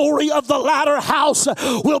 The glory of the latter house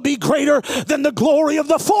will be greater than the glory of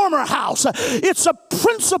the former house. It's a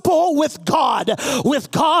principle with God.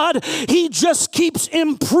 With God, he just keeps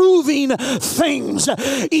improving things.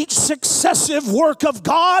 Each successive work of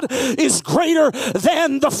God is greater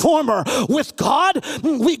than the former. With God,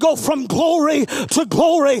 we go from glory to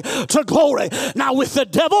glory to glory. Now with the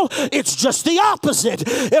devil, it's just the opposite.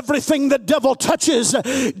 Everything the devil touches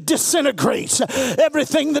disintegrates.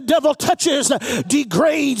 Everything the devil touches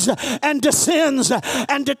degrades and descends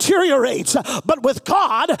and deteriorates. But with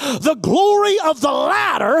God, the glory of the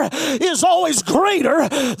latter is always greater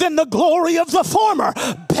than the glory of the former.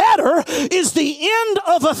 Better is the end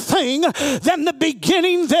of a thing than the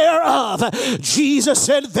beginning thereof. Jesus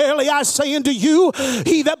said, verily I say unto you,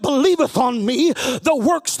 he that believeth on me, the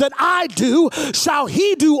works that I do shall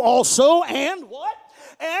he do also, and what?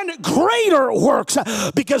 And greater works.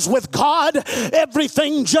 Because with God,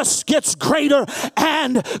 everything just gets greater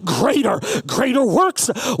and greater. Greater works.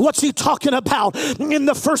 What's he talking about? In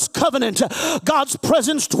the first covenant, God's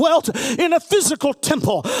presence dwelt in a physical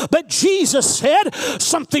temple. But Jesus said,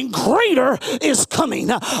 something greater is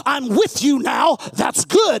coming. I'm with you now. That's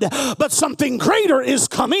good. But something greater is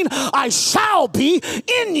coming. I shall be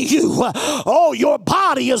in you. Oh, your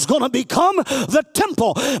body is going to become the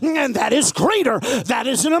temple. And that is greater. That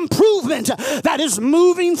is an improvement. That is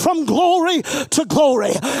moving from glory to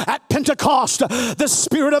glory. At Pentecost, the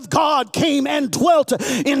Spirit of God came and dwelt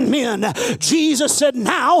in men. Jesus said,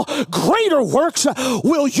 now greater works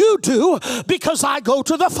will you do because I go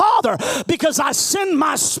to the Father, because I send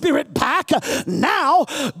my Spirit back. Now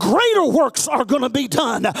greater works are going to be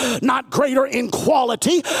done. Not greater in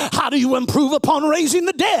quality. How do you improve upon raising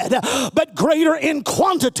the dead? But greater in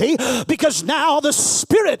quantity, because now the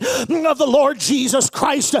Spirit of the Lord Jesus Christ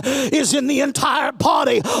is in the entire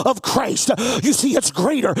body of Christ. You see, it's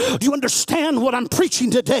greater. Do you understand what I'm preaching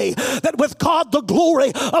today? That with God, the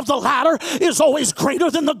glory of the latter is always greater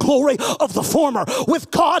than the glory of the former. With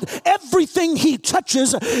God, everything he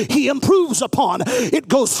touches, he improves upon. It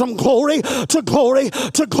goes from glory to glory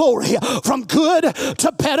to glory, from good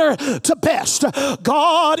to better to best.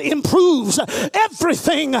 God improves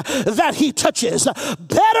everything that he touches.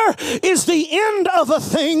 Better is the end of a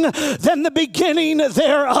thing than the beginning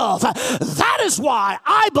thereof. That is why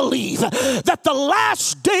I believe that the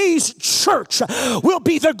last days church will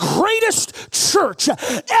be the greatest church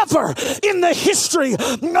ever in the history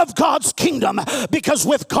of God's kingdom. Because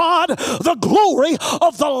with God, the glory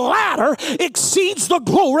of the latter exceeds the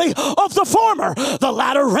glory of the former. The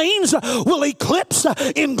latter rains will eclipse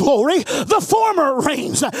in glory the former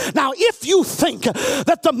rains. Now, if you think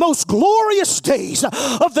that the most glorious days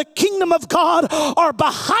of the kingdom of God are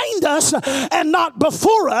behind us and not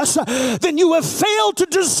before us, then you have failed to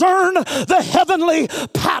discern the heavenly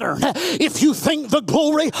pattern. If you think the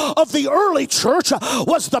glory of the early church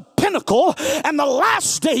was the pinnacle and the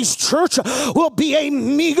last days church will be a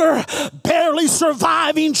meager, barely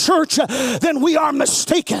surviving church, then we are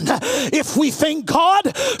mistaken. If we think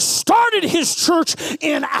God started his church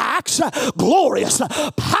in Acts, glorious,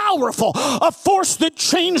 powerful, a force that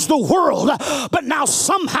changed the world, but now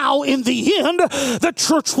somehow in the end the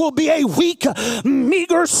church will be a weak,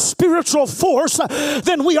 meager spiritual force,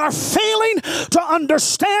 then we are failing to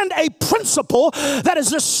understand a principle that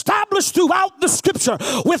is established throughout the scripture.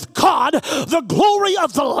 With God, the glory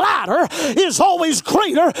of the latter is always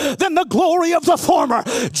greater than the glory of the former.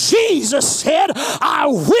 Jesus said, I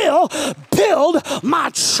will build my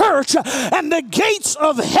church, and the gates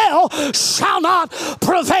of hell shall not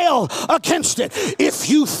prevail against it. If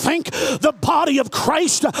you think the body of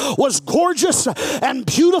Christ was gorgeous and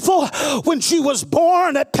beautiful when she was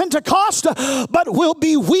born at Pentecost, but will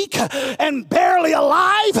be weak and barely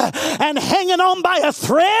alive and hanging on by a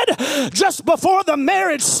thread just before the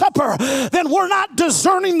marriage supper, then we're not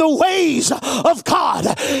discerning the ways of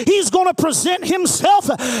God. He's going to present himself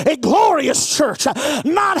a glorious church,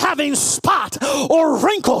 not having spot or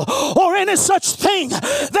wrinkle or any such thing,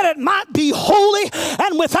 that it might be holy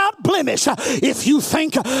and without blemish. If you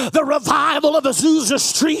think the revival of Azusa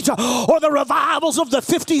Street or the revivals of the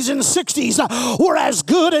 50s and 60s were as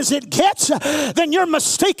good as it gets, then you're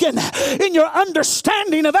mistaken in your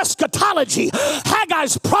understanding of eschatology.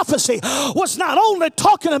 Haggai's prophecy was not only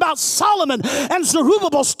talking about Solomon and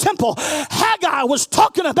Zerubbabel's temple. Haggai was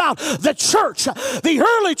talking about the church, the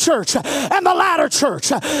early church and the latter church,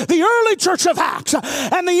 the early church of Acts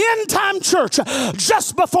and the end time church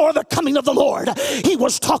just before the coming of the Lord. He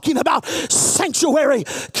was talking about sanctuary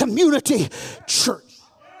community church.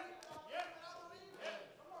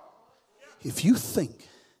 If you think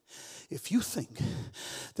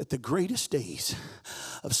that the greatest days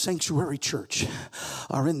of sanctuary church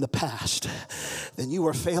are in the past, then you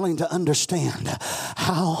are failing to understand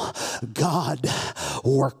how God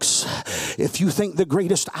works. If you think the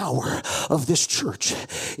greatest hour of this church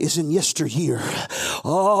is in yesteryear,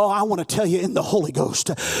 I want to tell you in the Holy Ghost,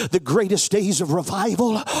 the greatest days of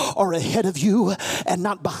revival are ahead of you and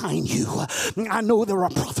not behind you. I know there are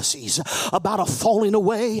prophecies about a falling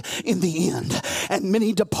away in the end and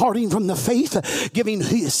many departing from the faith, giving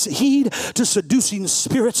heed to seducing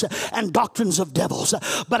spirits and doctrines of devils.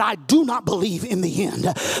 But I do not believe in the end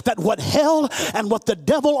that what hell and what the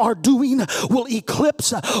devil are doing will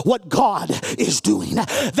eclipse what God is doing.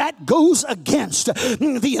 That goes against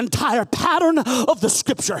the entire pattern of the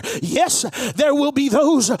scripture. Yes, there will be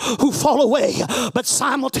those who fall away, but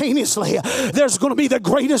simultaneously there's going to be the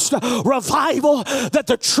greatest revival that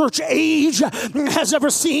the church age has ever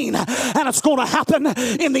seen, and it's going to happen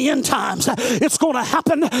in the end times. It's going to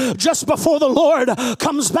happen just before the Lord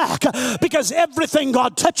comes back, because everything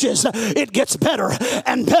God touches, it gets better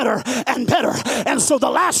and better and better. And so the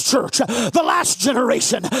last church, the last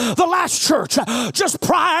generation, the last church just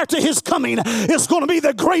prior to his coming is going to be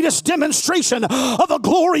the greatest demonstration of a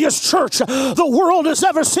glorious church the world has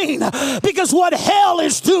ever seen, because what hell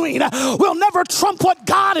is doing will never trump what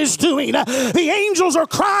God is doing. The angels are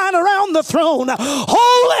crying around the throne,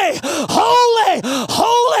 holy, holy,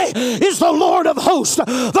 holy is the Lord of hosts.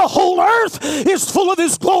 The whole earth is full of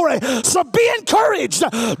his glory. So be encouraged.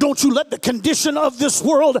 Don't you let the condition of this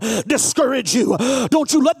world discourage you.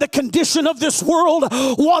 Don't you let the condition of this world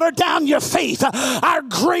water down your faith. Our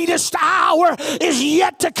greatest hour is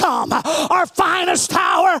yet to come. Our finest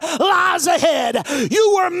hour lies ahead.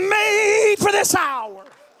 You were made for this hour.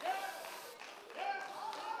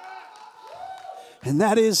 And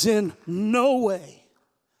that is in no way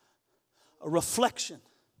a reflection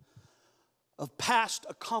of past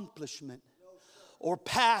accomplishment or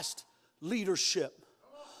past leadership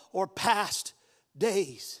or past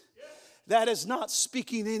days. That is not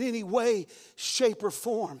speaking in any way, shape, or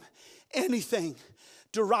form anything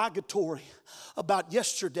derogatory about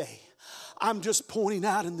yesterday. I'm just pointing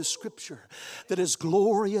out in the scripture that as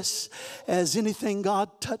glorious as anything God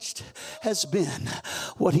touched has been,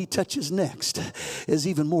 what he touches next is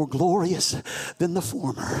even more glorious than the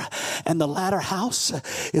former. And the latter house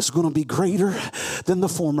is going to be greater than the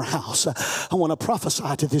former house. I want to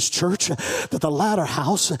prophesy to this church that the latter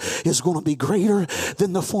house is going to be greater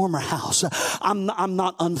than the former house. I'm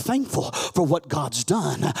not unthankful for what God's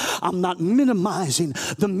done. I'm not minimizing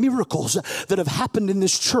the miracles that have happened in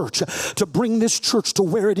this church to bring this church to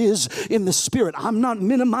where it is in the spirit. I'm not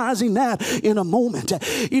minimizing that in a moment.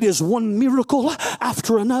 It is one miracle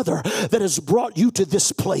after another that has brought you to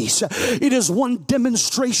this place. It is one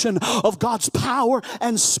demonstration of God's power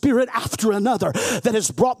and spirit after another that has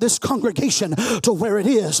brought this congregation to where it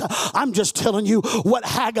is. I'm just telling you what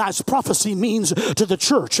Haggai's prophecy means to the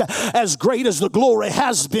church. As great as the glory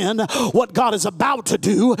has been, what God is about to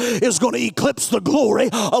do is going to eclipse the glory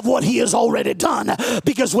of what he has already done.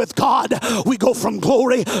 Because with God, we go from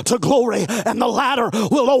glory to glory, and the latter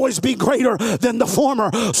will always be greater than the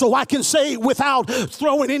former. So I can say without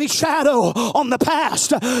throwing any shadow on the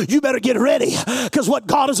past, you better get ready, because what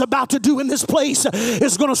God is about to do in this place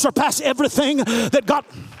is going to surpass everything that God...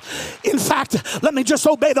 In fact, let me just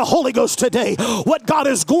obey the Holy Ghost today. What God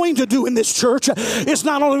is going to do in this church is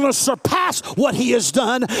not only going to surpass what he has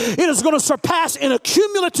done, it is going to surpass in a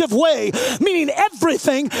cumulative way, meaning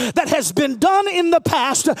everything that has been done in the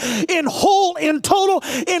past, in whole, in total,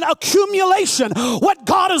 in accumulation. What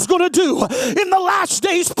God is going to do in the last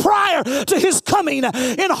days prior to his coming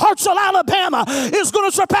in Hartselle, Alabama, is going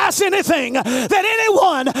to surpass anything that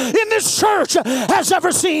anyone in this church has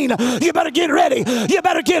ever seen. You better get ready. You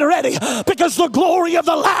better get ready, because the glory of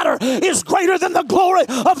the latter is greater than the glory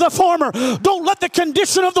of the former. Don't let the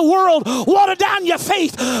condition of the world water down your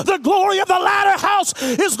faith. The glory of the latter house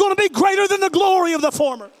is going to be greater than the glory of the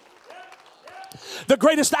former. The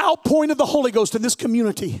greatest outpouring of the Holy Ghost in this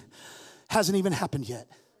community hasn't even happened yet.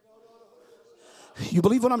 You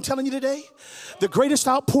believe what I'm telling you today? The greatest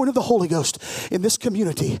outpouring of the Holy Ghost in this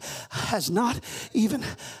community has not even...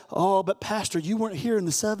 Oh, but Pastor, you weren't here in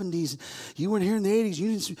the 70s. You weren't here in the 80s.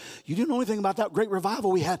 You didn't know anything about that great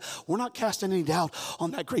revival we had. We're not casting any doubt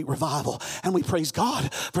on that great revival. And we praise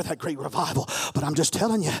God for that great revival. But I'm just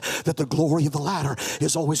telling you that the glory of the latter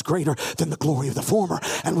is always greater than the glory of the former.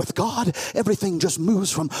 And with God, everything just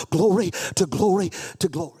moves from glory to glory to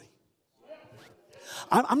glory.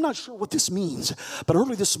 I'm not sure what this means, but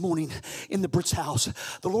early this morning in the Britt's house,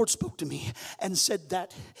 the Lord spoke to me and said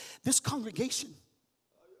that this congregation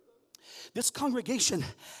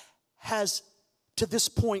has to this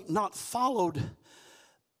point not followed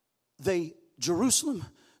the Jerusalem,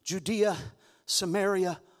 Judea,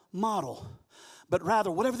 Samaria model, but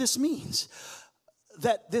rather, whatever this means,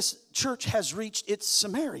 that this church has reached its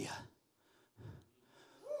Samaria.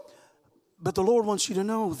 But the Lord wants you to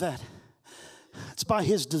know that it's by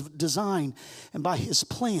his design and by his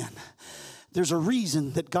plan. There's a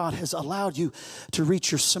reason that God has allowed you to reach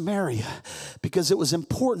your Samaria, because it was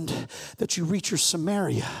important that you reach your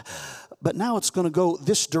Samaria. But now it's going to go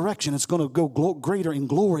this direction. It's going to go greater in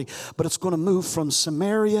glory, but it's going to move from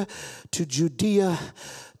Samaria to Judea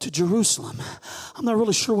to Jerusalem. I'm not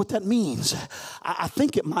really sure what that means. I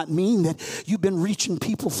think it might mean that you've been reaching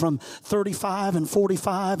people from 35 and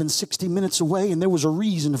 45 and 60 minutes away, and there was a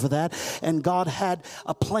reason for that, and God had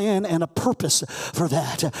a plan and a purpose for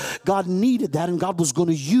that. God needed that, and God was going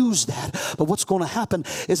to use that. But what's going to happen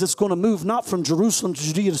is it's going to move not from Jerusalem to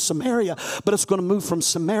Judea to Samaria, but it's going to move from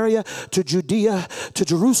Samaria to Judea to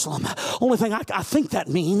Jerusalem. Only thing I think that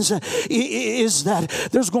means is that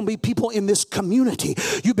there's going to be people in this community.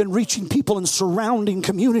 You've been reaching people in surrounding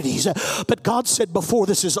communities. But God said before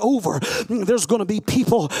this is over, there's going to be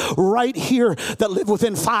people right here that live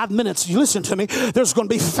within 5 minutes. You listen to me. There's going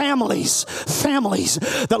to be families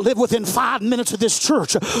that live within 5 minutes of this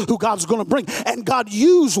church who God's going to bring. And God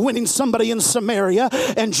used winning somebody in Samaria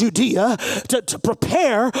and Judea to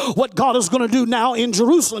prepare what God is going to do now in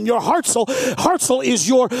Jerusalem. Your Hartselle is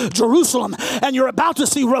your Jerusalem. And you're about to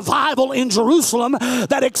see revival in Jerusalem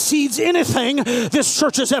that exceeds anything this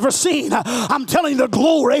church has ever seen. I'm telling you, the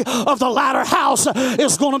glory of the latter house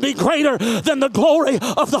is going to be greater than the glory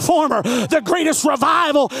of the former. The greatest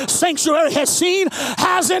revival Sanctuary has seen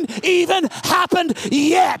hasn't even happened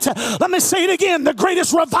yet. Let me say it again. The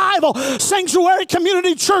greatest revival Sanctuary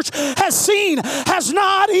Community Church has seen has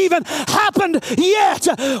not even happened yet.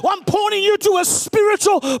 I'm pointing you to a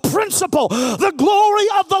spiritual principle. The glory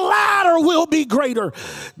of the latter will be greater.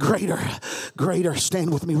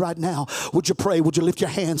 Stand with me right now. Would you pray? Would you lift your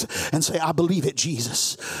hands and say, I believe it,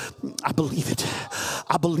 Jesus. I believe it.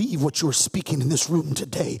 I believe what you're speaking in this room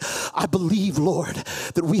today. I believe, Lord,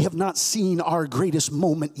 that we have not seen our greatest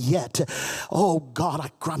moment yet. Oh,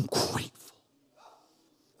 God, I'm grateful.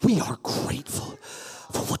 We are grateful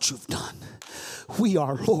for what you've done. We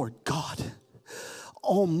are, Lord God,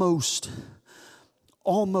 almost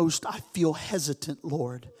I feel hesitant,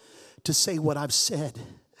 Lord, to say what I've said,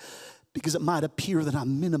 because it might appear that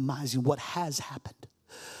I'm minimizing what has happened.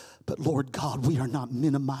 But Lord God, we are not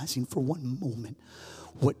minimizing for one moment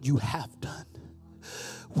what you have done.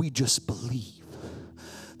 We just believe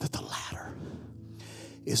that the latter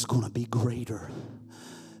is going to be greater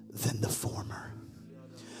than the former.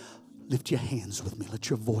 Lift your hands with me. Let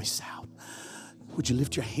your voice out. Would you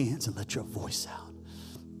lift your hands and let your voice out?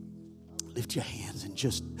 Lift your hands and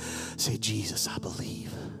just say, Jesus, I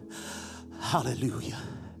believe. Hallelujah.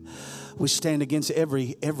 We stand against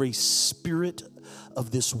every spirit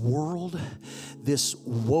of this world, this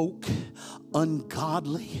woke,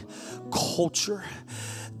 ungodly culture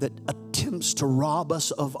that attempts to rob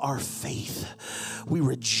us of our faith. We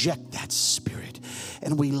reject that spirit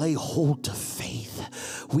and we lay hold to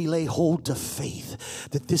faith. We lay hold to faith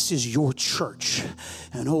that this is your church.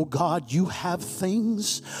 And oh God, you have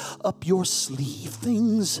things up your sleeve,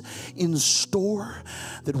 things in store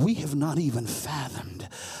that we have not even fathomed.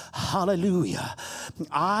 Hallelujah.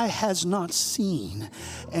 Eye has not seen,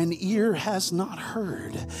 and ear has not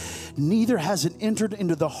heard, neither has it entered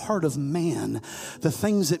into the heart of man the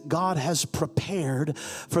things that God has prepared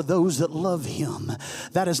for those that love him.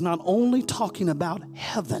 That is not only talking about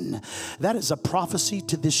heaven, that is a prophecy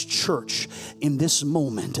to this church in this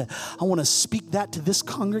moment. I want to speak that to this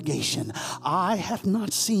congregation. Eye hath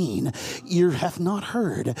not seen, ear hath not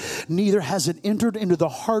heard, neither has it entered into the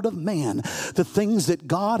heart of man the things that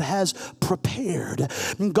God has prepared.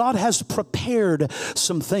 God has prepared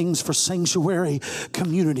some things for Sanctuary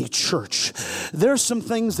Community Church. There's some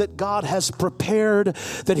things that God has prepared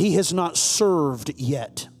that he has not served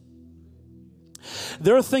yet.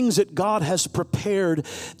 There are things that God has prepared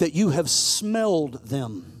that you have smelled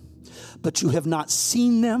them, but you have not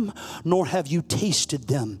seen them, nor have you tasted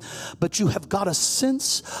them. But you have got a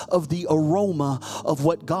sense of the aroma of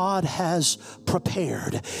what God has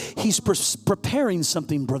prepared. He's preparing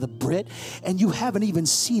something, Brother Britt, and you haven't even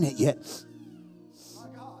seen it yet.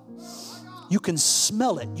 You can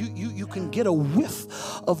smell it. You can get a whiff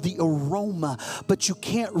of the aroma, but you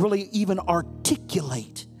can't really even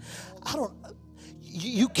articulate.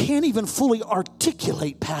 You can't even fully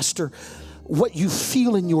articulate, Pastor, what you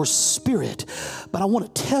feel in your spirit. But I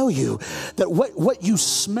want to tell you that what you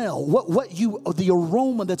smell, the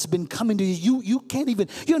aroma that's been coming to you, you haven't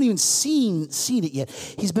even seen it yet.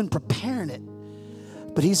 He's been preparing it.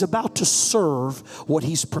 But he's about to serve what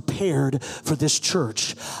he's prepared for this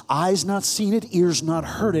church. Eyes not seen it, ears not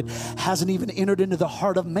heard it, hasn't even entered into the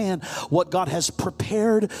heart of man what God has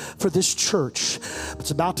prepared for this church.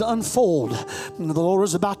 It's about to unfold, and the Lord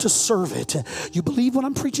is about to serve it. You believe what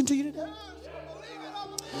I'm preaching to you today?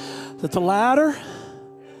 That the latter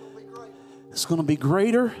is going to be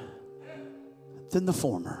greater than the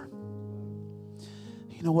former.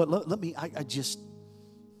 You know what?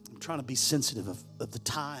 I'm trying to be sensitive of the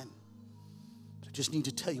time. I just need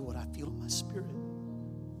to tell you what I feel in my spirit.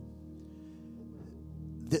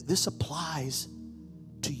 This applies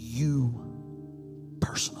to you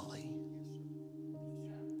personally.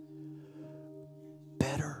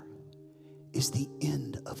 Better is the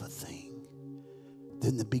end of a thing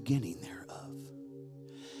than the beginning thereof.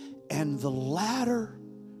 And the latter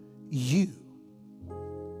you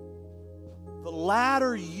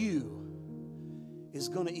is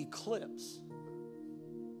going to eclipse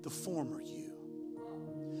the former you.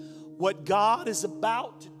 What God is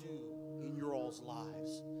about to do in your all's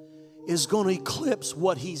lives is going to eclipse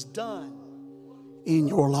what he's done in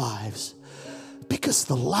your lives, because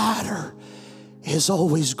the latter is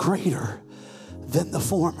always greater than the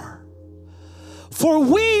former. For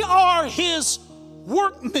we are his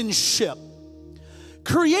workmanship,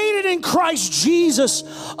 created in Christ Jesus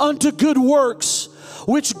unto good works,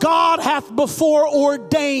 which God hath before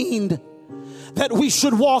ordained that we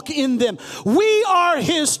should walk in them. We are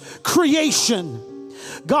his creation.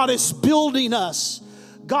 God is building us.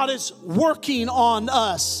 God is working on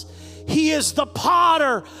us. He is the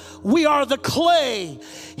potter. We are the clay.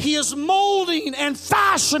 He is molding and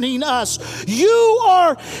fashioning us. You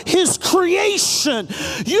are his creation.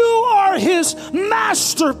 You are his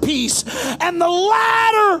masterpiece. And the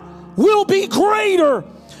latter will be greater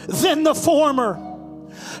than the former.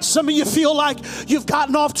 Some of you feel like you've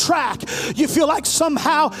gotten off track. You feel like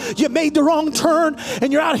somehow you made the wrong turn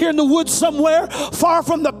and you're out here in the woods somewhere far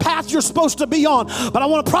from the path you're supposed to be on. But I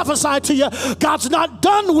want to prophesy to you, God's not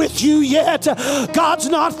done with you yet. God's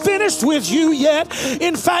not finished with you yet.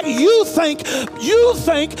 In fact, you think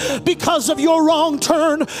because of your wrong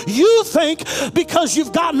turn, you think because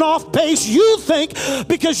you've gotten off base, you think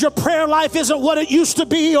because your prayer life isn't what it used to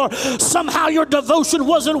be, or somehow your devotion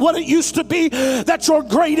wasn't what it used to be, that your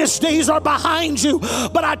greatest days are behind you.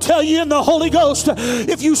 But I tell you in the Holy Ghost,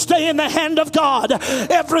 if you stay in the hand of God,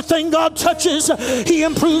 everything God touches, He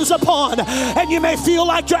improves upon. And you may feel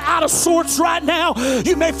like you're out of sorts right now.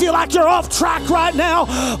 You may feel like you're off track right now.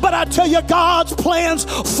 But I tell you, God's plans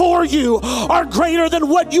for you are greater than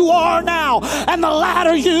what you are now. And the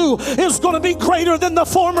latter you is going to be greater than the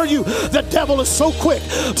former you. The devil is so quick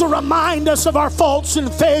to remind us of our faults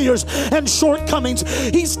and failures and shortcomings.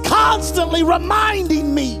 He's constantly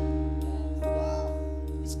reminding me.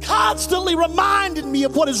 He's constantly reminding me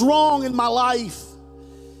of what is wrong in my life.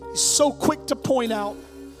 He's so quick to point out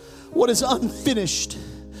what is unfinished.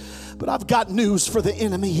 But I've got news for the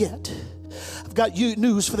enemy yet. I've got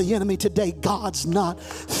news for the enemy today. God's not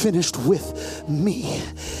finished with me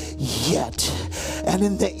yet. And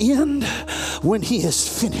in the end, when He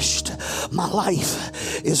is finished, my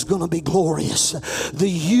life is going to be glorious. The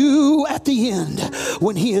you at the end,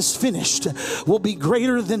 when He is finished, will be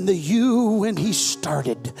greater than the you when He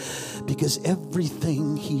started. Because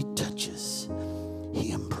everything He touches,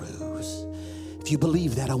 He improves. If you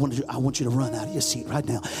believe that, I want you to run out of your seat right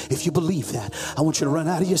now. If you believe that, I want you to run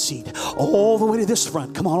out of your seat all the way to this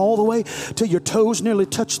front. Come on, all the way till your toes nearly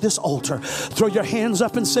touch this altar. Throw your hands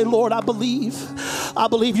up and say, Lord, I believe. I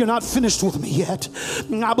believe you're not finished with me yet.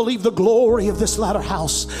 I believe the glory of this latter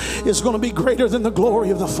house is going to be greater than the glory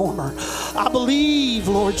of the former. I believe,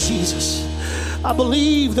 Lord Jesus. I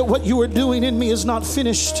believe that what you are doing in me is not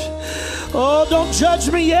finished. Oh, don't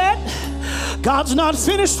judge me yet. God's not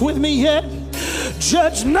finished with me yet.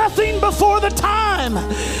 Judge nothing before the time.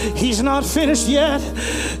 He's not finished yet.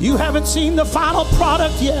 You haven't seen the final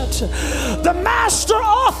product yet. The master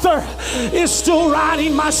author is still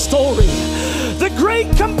writing my story. The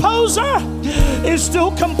great composer is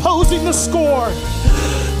still composing the score.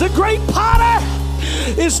 The great potter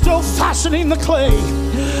is still fashioning the clay.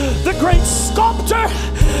 The great sculptor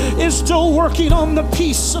is still working on the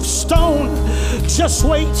piece of stone. Just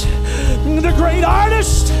wait. The great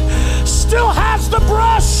artist still has the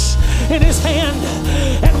brush in his hand.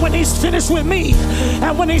 And when he's finished with me,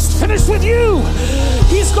 and when he's finished with you,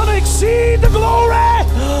 he's going to exceed the glory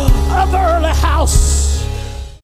of the early house.